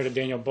him compared to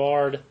Daniel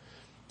Bard.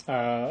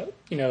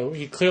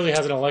 He clearly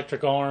has an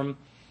electric arm.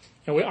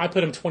 And I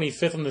put him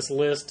 25th on this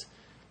list.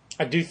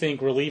 I do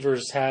think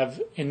relievers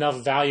have enough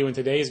value in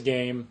today's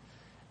game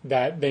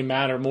that they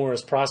matter more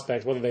as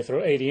prospects, whether they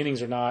throw 80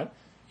 innings or not.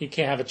 You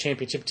can't have a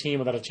championship team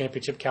without a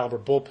championship caliber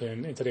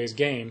bullpen in today's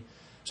game.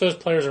 So those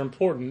players are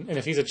important. And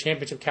if he's a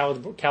championship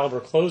caliber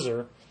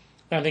closer,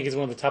 then I think he's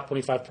one of the top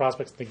 25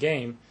 prospects in the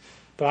game.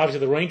 But obviously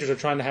the Rangers are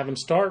trying to have him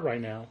start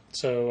right now.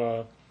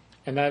 So,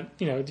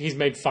 he's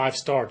made 5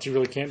 starts. You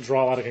really can't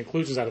draw a lot of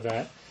conclusions out of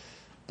that.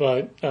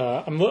 But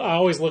I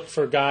always look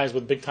for guys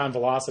with big-time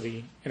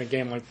velocity in a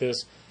game like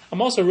this.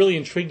 I'm also really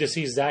intrigued to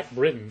see Zach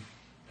Britton.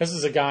 This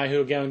is a guy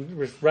who, again,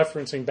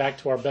 referencing back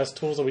to our best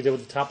tools that we did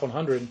with the top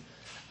 100,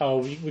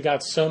 we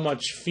got so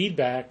much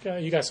feedback.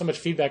 You got so much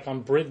feedback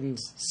on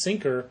Britton's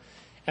sinker,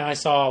 and I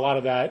saw a lot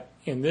of that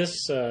in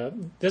this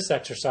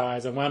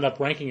exercise. I wound up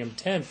ranking him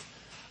 10th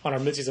on our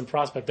midseason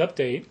prospect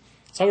update.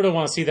 So I really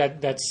want to see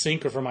that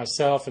sinker for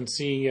myself and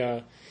see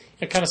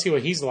kind of see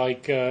what he's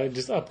like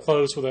just up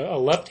close with a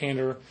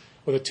left-hander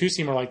with a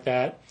two-seamer like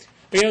that.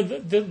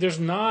 But, there's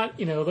not,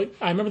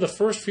 I remember the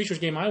first Futures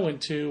game I went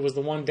to was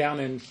the one down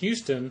in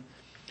Houston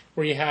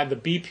where you had the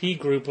BP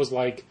group was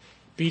like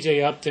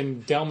B.J.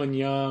 Upton, Delman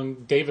Young,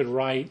 David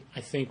Wright, I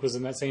think, was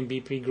in that same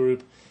BP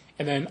group,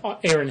 and then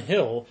Aaron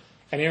Hill.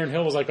 And Aaron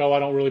Hill was like, I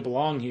don't really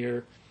belong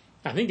here.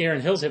 I think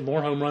Aaron Hill's hit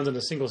more home runs in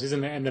a single season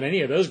than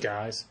any of those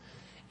guys.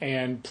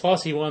 And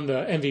plus he won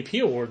the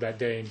MVP award that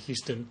day in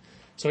Houston.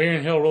 So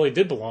Aaron Hill really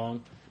did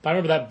belong. But I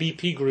remember that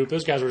BP group,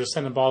 those guys were just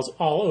sending balls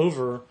all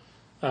over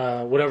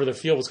whatever the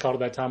field was called at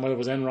that time, whether it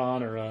was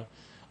Enron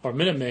or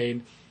Minute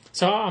Maid.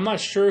 So I'm not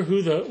sure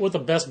what the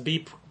best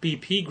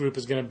BP group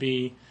is going to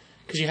be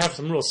because you have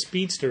some real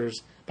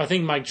speedsters. But I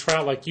think Mike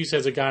Trout, like you said,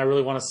 is a guy I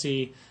really want to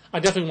see. I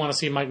definitely want to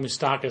see Mike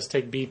Moustakas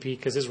take BP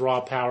because his raw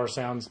power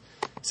sounds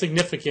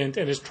significant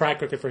and his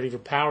track record for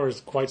power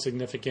is quite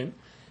significant.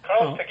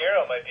 Carlos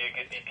Figueroa might be a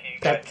good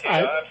BP guy, too.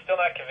 I'm still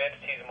not convinced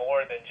he's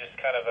more than just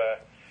kind of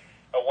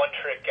a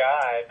one-trick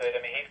guy, but,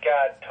 he's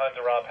got tons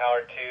of raw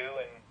power, too,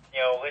 and,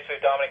 at least we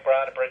have Dominic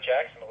Brown and Brett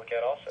Jackson to look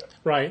at also.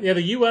 Right. Yeah,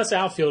 the U.S.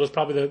 outfield is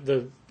probably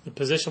the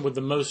position with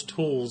the most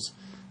tools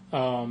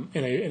in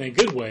a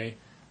good way.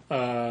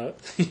 You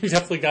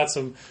definitely got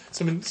some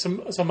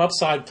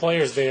upside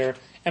players there,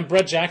 and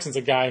Brett Jackson's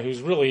a guy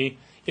who's really,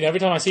 every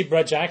time I see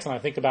Brett Jackson, I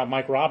think about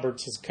Mike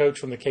Roberts, his coach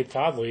from the Cape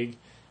Cod League,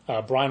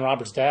 Brian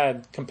Roberts'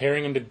 dad,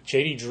 comparing him to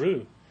J.D.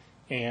 Drew.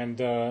 And,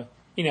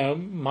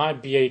 my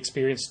BA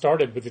experience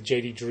started with the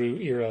J.D. Drew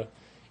era.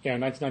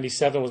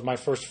 1997 was my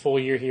first full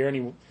year here,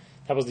 and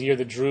that was the year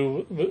that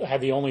Drew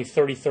had the only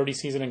 30-30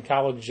 season in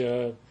college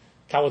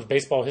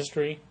baseball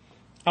history.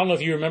 I don't know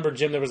if you remember,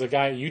 Jim, there was a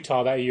guy at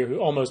Utah that year who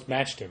almost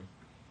matched him.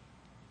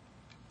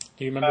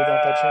 Do you remember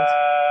that by chance?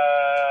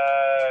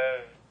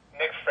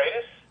 Nick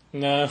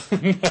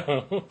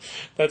Freitas? No.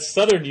 That's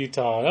Southern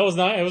Utah. It was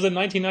in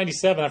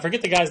 1997. I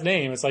forget the guy's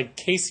name. It's like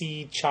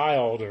Casey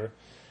Child or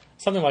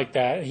something like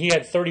that. He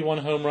had 31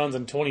 home runs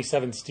and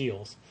 27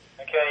 steals.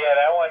 Okay, yeah,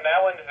 that one.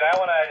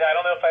 I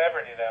don't know if I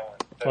ever knew that one.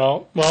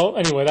 So. Well.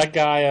 Anyway, that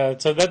guy.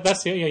 So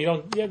that's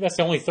the that's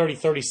the only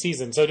 30-30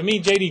 season. So to me,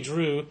 J.D.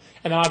 Drew,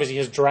 and then obviously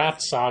his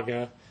draft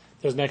saga,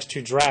 those next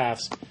two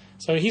drafts.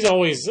 So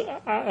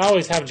I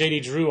always have J.D.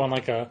 Drew on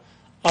like a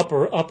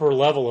upper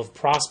level of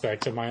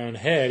prospect in my own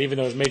head, even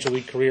though his major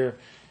league career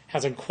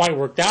hasn't quite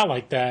worked out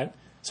like that.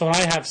 So when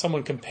I have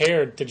someone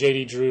compared to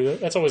J.D. Drew,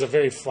 that's always a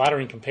very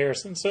flattering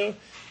comparison. So, and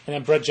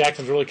then Brett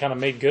Jackson's really kind of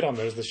made good on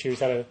those this year.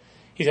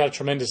 He's had a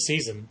tremendous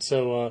season.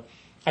 So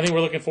I think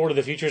we're looking forward to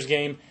the Futures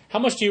game. How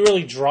much do you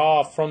really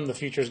draw from the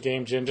Futures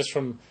game, Jim? Just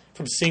from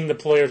seeing the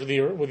players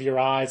with your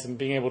eyes and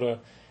being able to.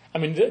 I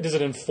mean, does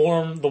it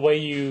inform the way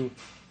you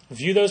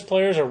view those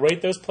players or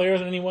rate those players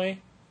in any way?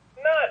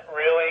 Not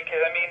really,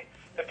 because I mean,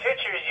 the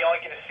pitchers you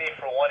only get to see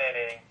for one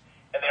inning,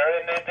 and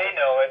they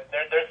know it.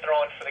 They're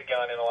throwing for the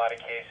gun in a lot of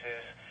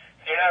cases.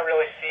 So you're not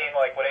really seeing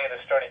like what any of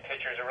the starting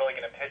pitchers are really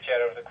going to pitch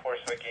at over the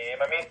course of the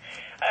game. I mean,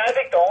 I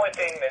think the only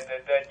thing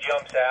that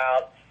jumps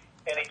out,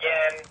 and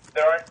again,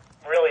 there aren't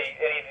really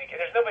anything.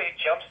 There's nobody who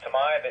jumps to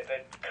mind that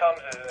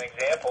comes as an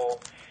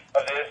example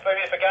of this. But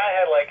I mean, if a guy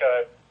had like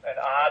an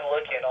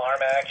odd-looking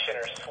arm action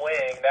or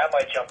swing, that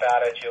might jump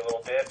out at you a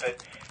little bit.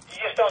 But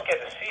you just don't get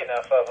to see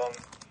enough of them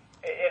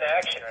in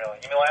action, really.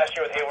 I mean, last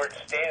year with Hayward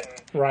Stanton,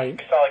 right,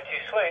 we saw like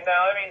two swings.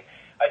 Now, I mean,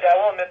 I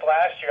will admit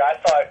last year I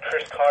thought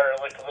Chris Carter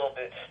looked a little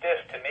bit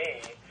stiff to me,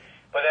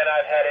 but then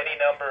I've had any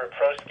number of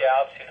pro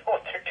scouts who know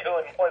what they're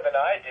doing more than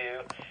I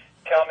do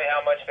tell me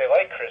how much they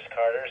like Chris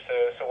Carter,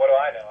 so what do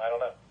I know? I don't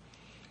know.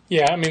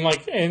 Yeah, I mean,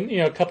 like, and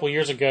a couple of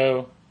years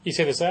ago, you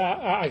say this,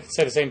 I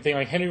said the same thing,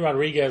 like Henry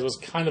Rodriguez was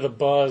kind of the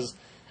buzz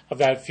of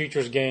that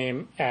Futures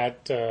game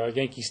at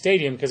Yankee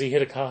Stadium because he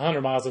hit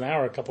 100 miles an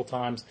hour a couple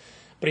times,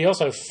 but he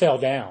also fell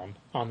down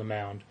on the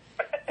mound.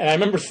 And I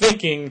remember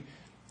thinking,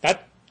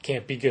 that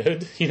can't be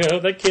good.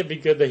 That can't be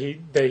good that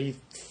he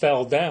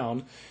fell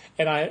down.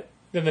 And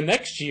then the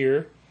next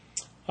year,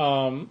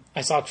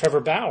 I saw Trevor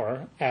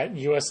Bauer at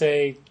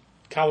USA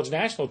College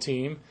National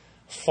Team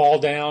fall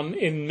down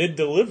in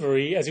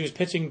mid-delivery as he was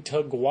pitching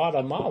to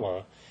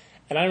Guatemala.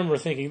 And I remember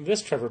thinking,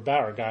 this Trevor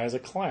Bauer guy is a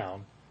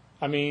clown.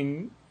 I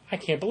mean, I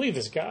can't believe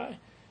this guy.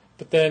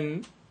 But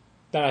then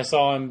I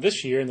saw him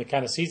this year and the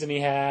kind of season he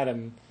had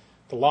and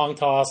the long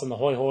toss and the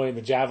hoy-hoy and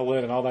the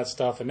javelin and all that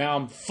stuff. And now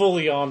I'm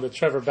fully on the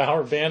Trevor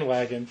Bauer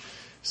bandwagon.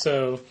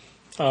 So,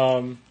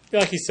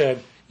 like you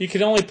said, you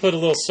can only put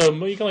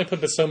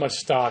so much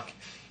stock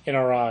in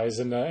our eyes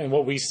and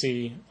what we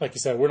see. Like you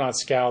said, we're not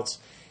scouts.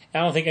 I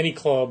don't think any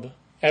club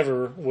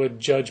ever would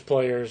judge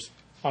players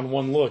on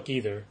one look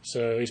either.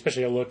 So,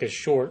 especially a look as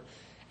short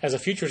as a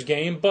Futures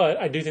game. But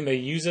I do think they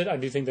use it. I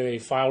do think that they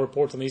file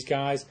reports on these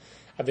guys.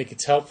 I think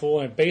it's helpful,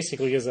 and it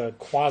basically is a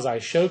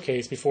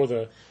quasi-showcase before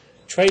the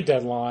trade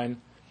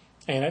deadline,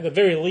 and at the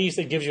very least,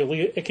 it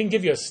can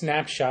give you a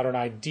snapshot or an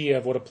idea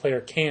of what a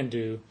player can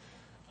do.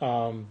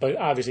 But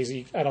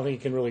obviously, I don't think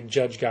you can really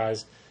judge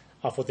guys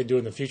off what they do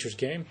in the Futures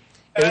game.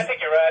 And I think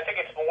you're right. I think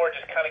it's more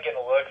just kind of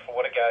getting a look for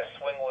what a guy's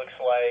swing looks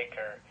like,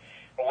 or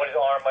what his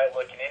arm might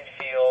look in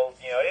infield.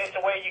 It's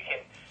a way you can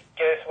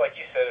get, like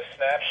you said, a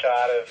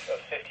snapshot of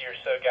 50 or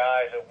so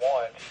guys at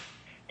once,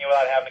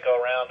 without having to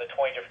go around the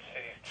 20 different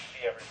cities to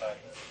see everybody.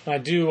 I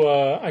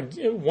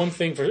do. One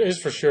thing is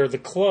for sure, the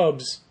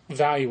clubs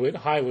value it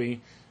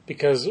highly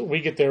because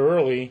we get there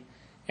early,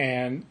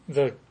 and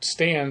the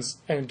stands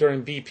and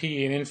during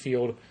BP and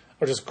infield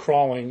are just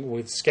crawling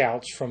with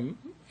scouts from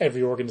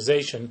every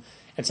organization.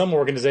 And some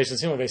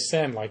organizations, they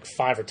send like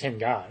 5 or 10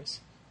 guys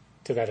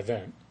to that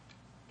event.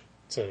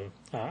 So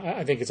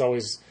I think it's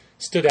always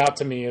stood out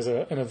to me as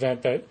an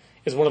event that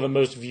is one of the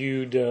most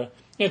viewed.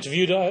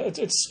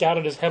 It's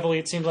scouted as heavily,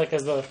 it seems like,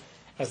 as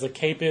the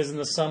Cape is in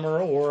the summer,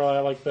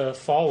 or like the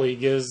Fall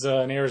League is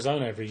in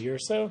Arizona every year.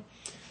 So,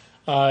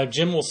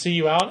 Jim, we'll see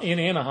you out in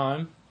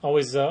Anaheim.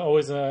 Always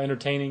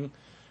entertaining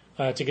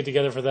to get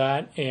together for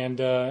that.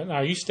 And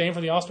are you staying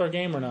for the All-Star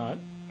game or not?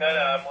 No,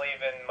 I'm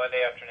leaving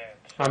Monday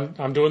afternoon.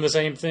 I'm doing the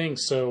same thing.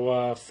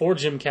 So for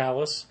Jim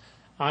Callis,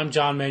 I'm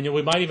John Manuel.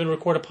 We might even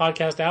record a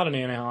podcast out in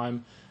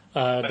Anaheim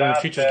during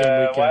Futures game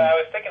weekend. Well, I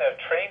was thinking of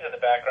trains in the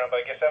background, but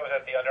I guess that was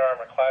at the Under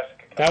Armour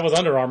Classic. That was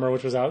Under Armour,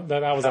 which was that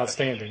was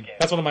outstanding.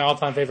 That's one of my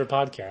all-time favorite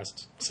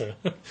podcasts. So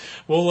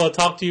we'll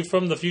talk to you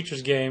from the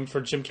Futures game.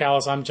 For Jim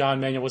Callis, I'm John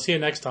Manuel. We'll see you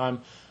next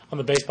time on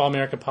the Baseball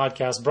America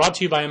podcast, brought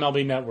to you by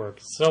MLB Network.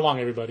 So long,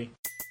 everybody.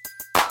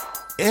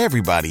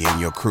 Everybody in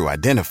your crew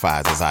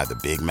identifies as either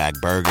Big Mac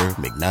Burger,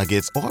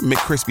 McNuggets, or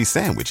McCrispy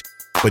Sandwich.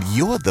 But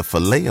you're the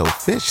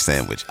Filet-O-Fish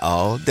Sandwich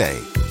all day.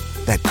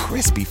 That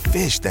crispy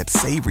fish, that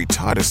savory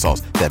tartar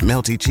sauce, that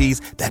melty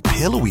cheese, that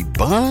pillowy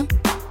bun.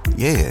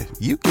 Yeah,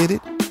 you get it.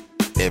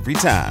 Every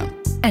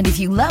time. And if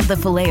you love the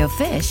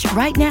Filet-O-Fish,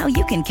 right now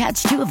you can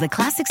catch 2 of the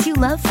classics you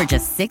love for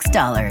just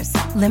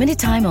 $6. Limited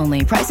time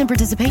only. Price and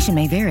participation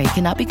may vary.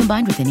 Cannot be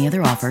combined with any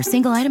other offer.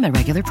 Single item at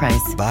regular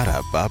price.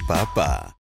 Ba-da-ba-ba-ba.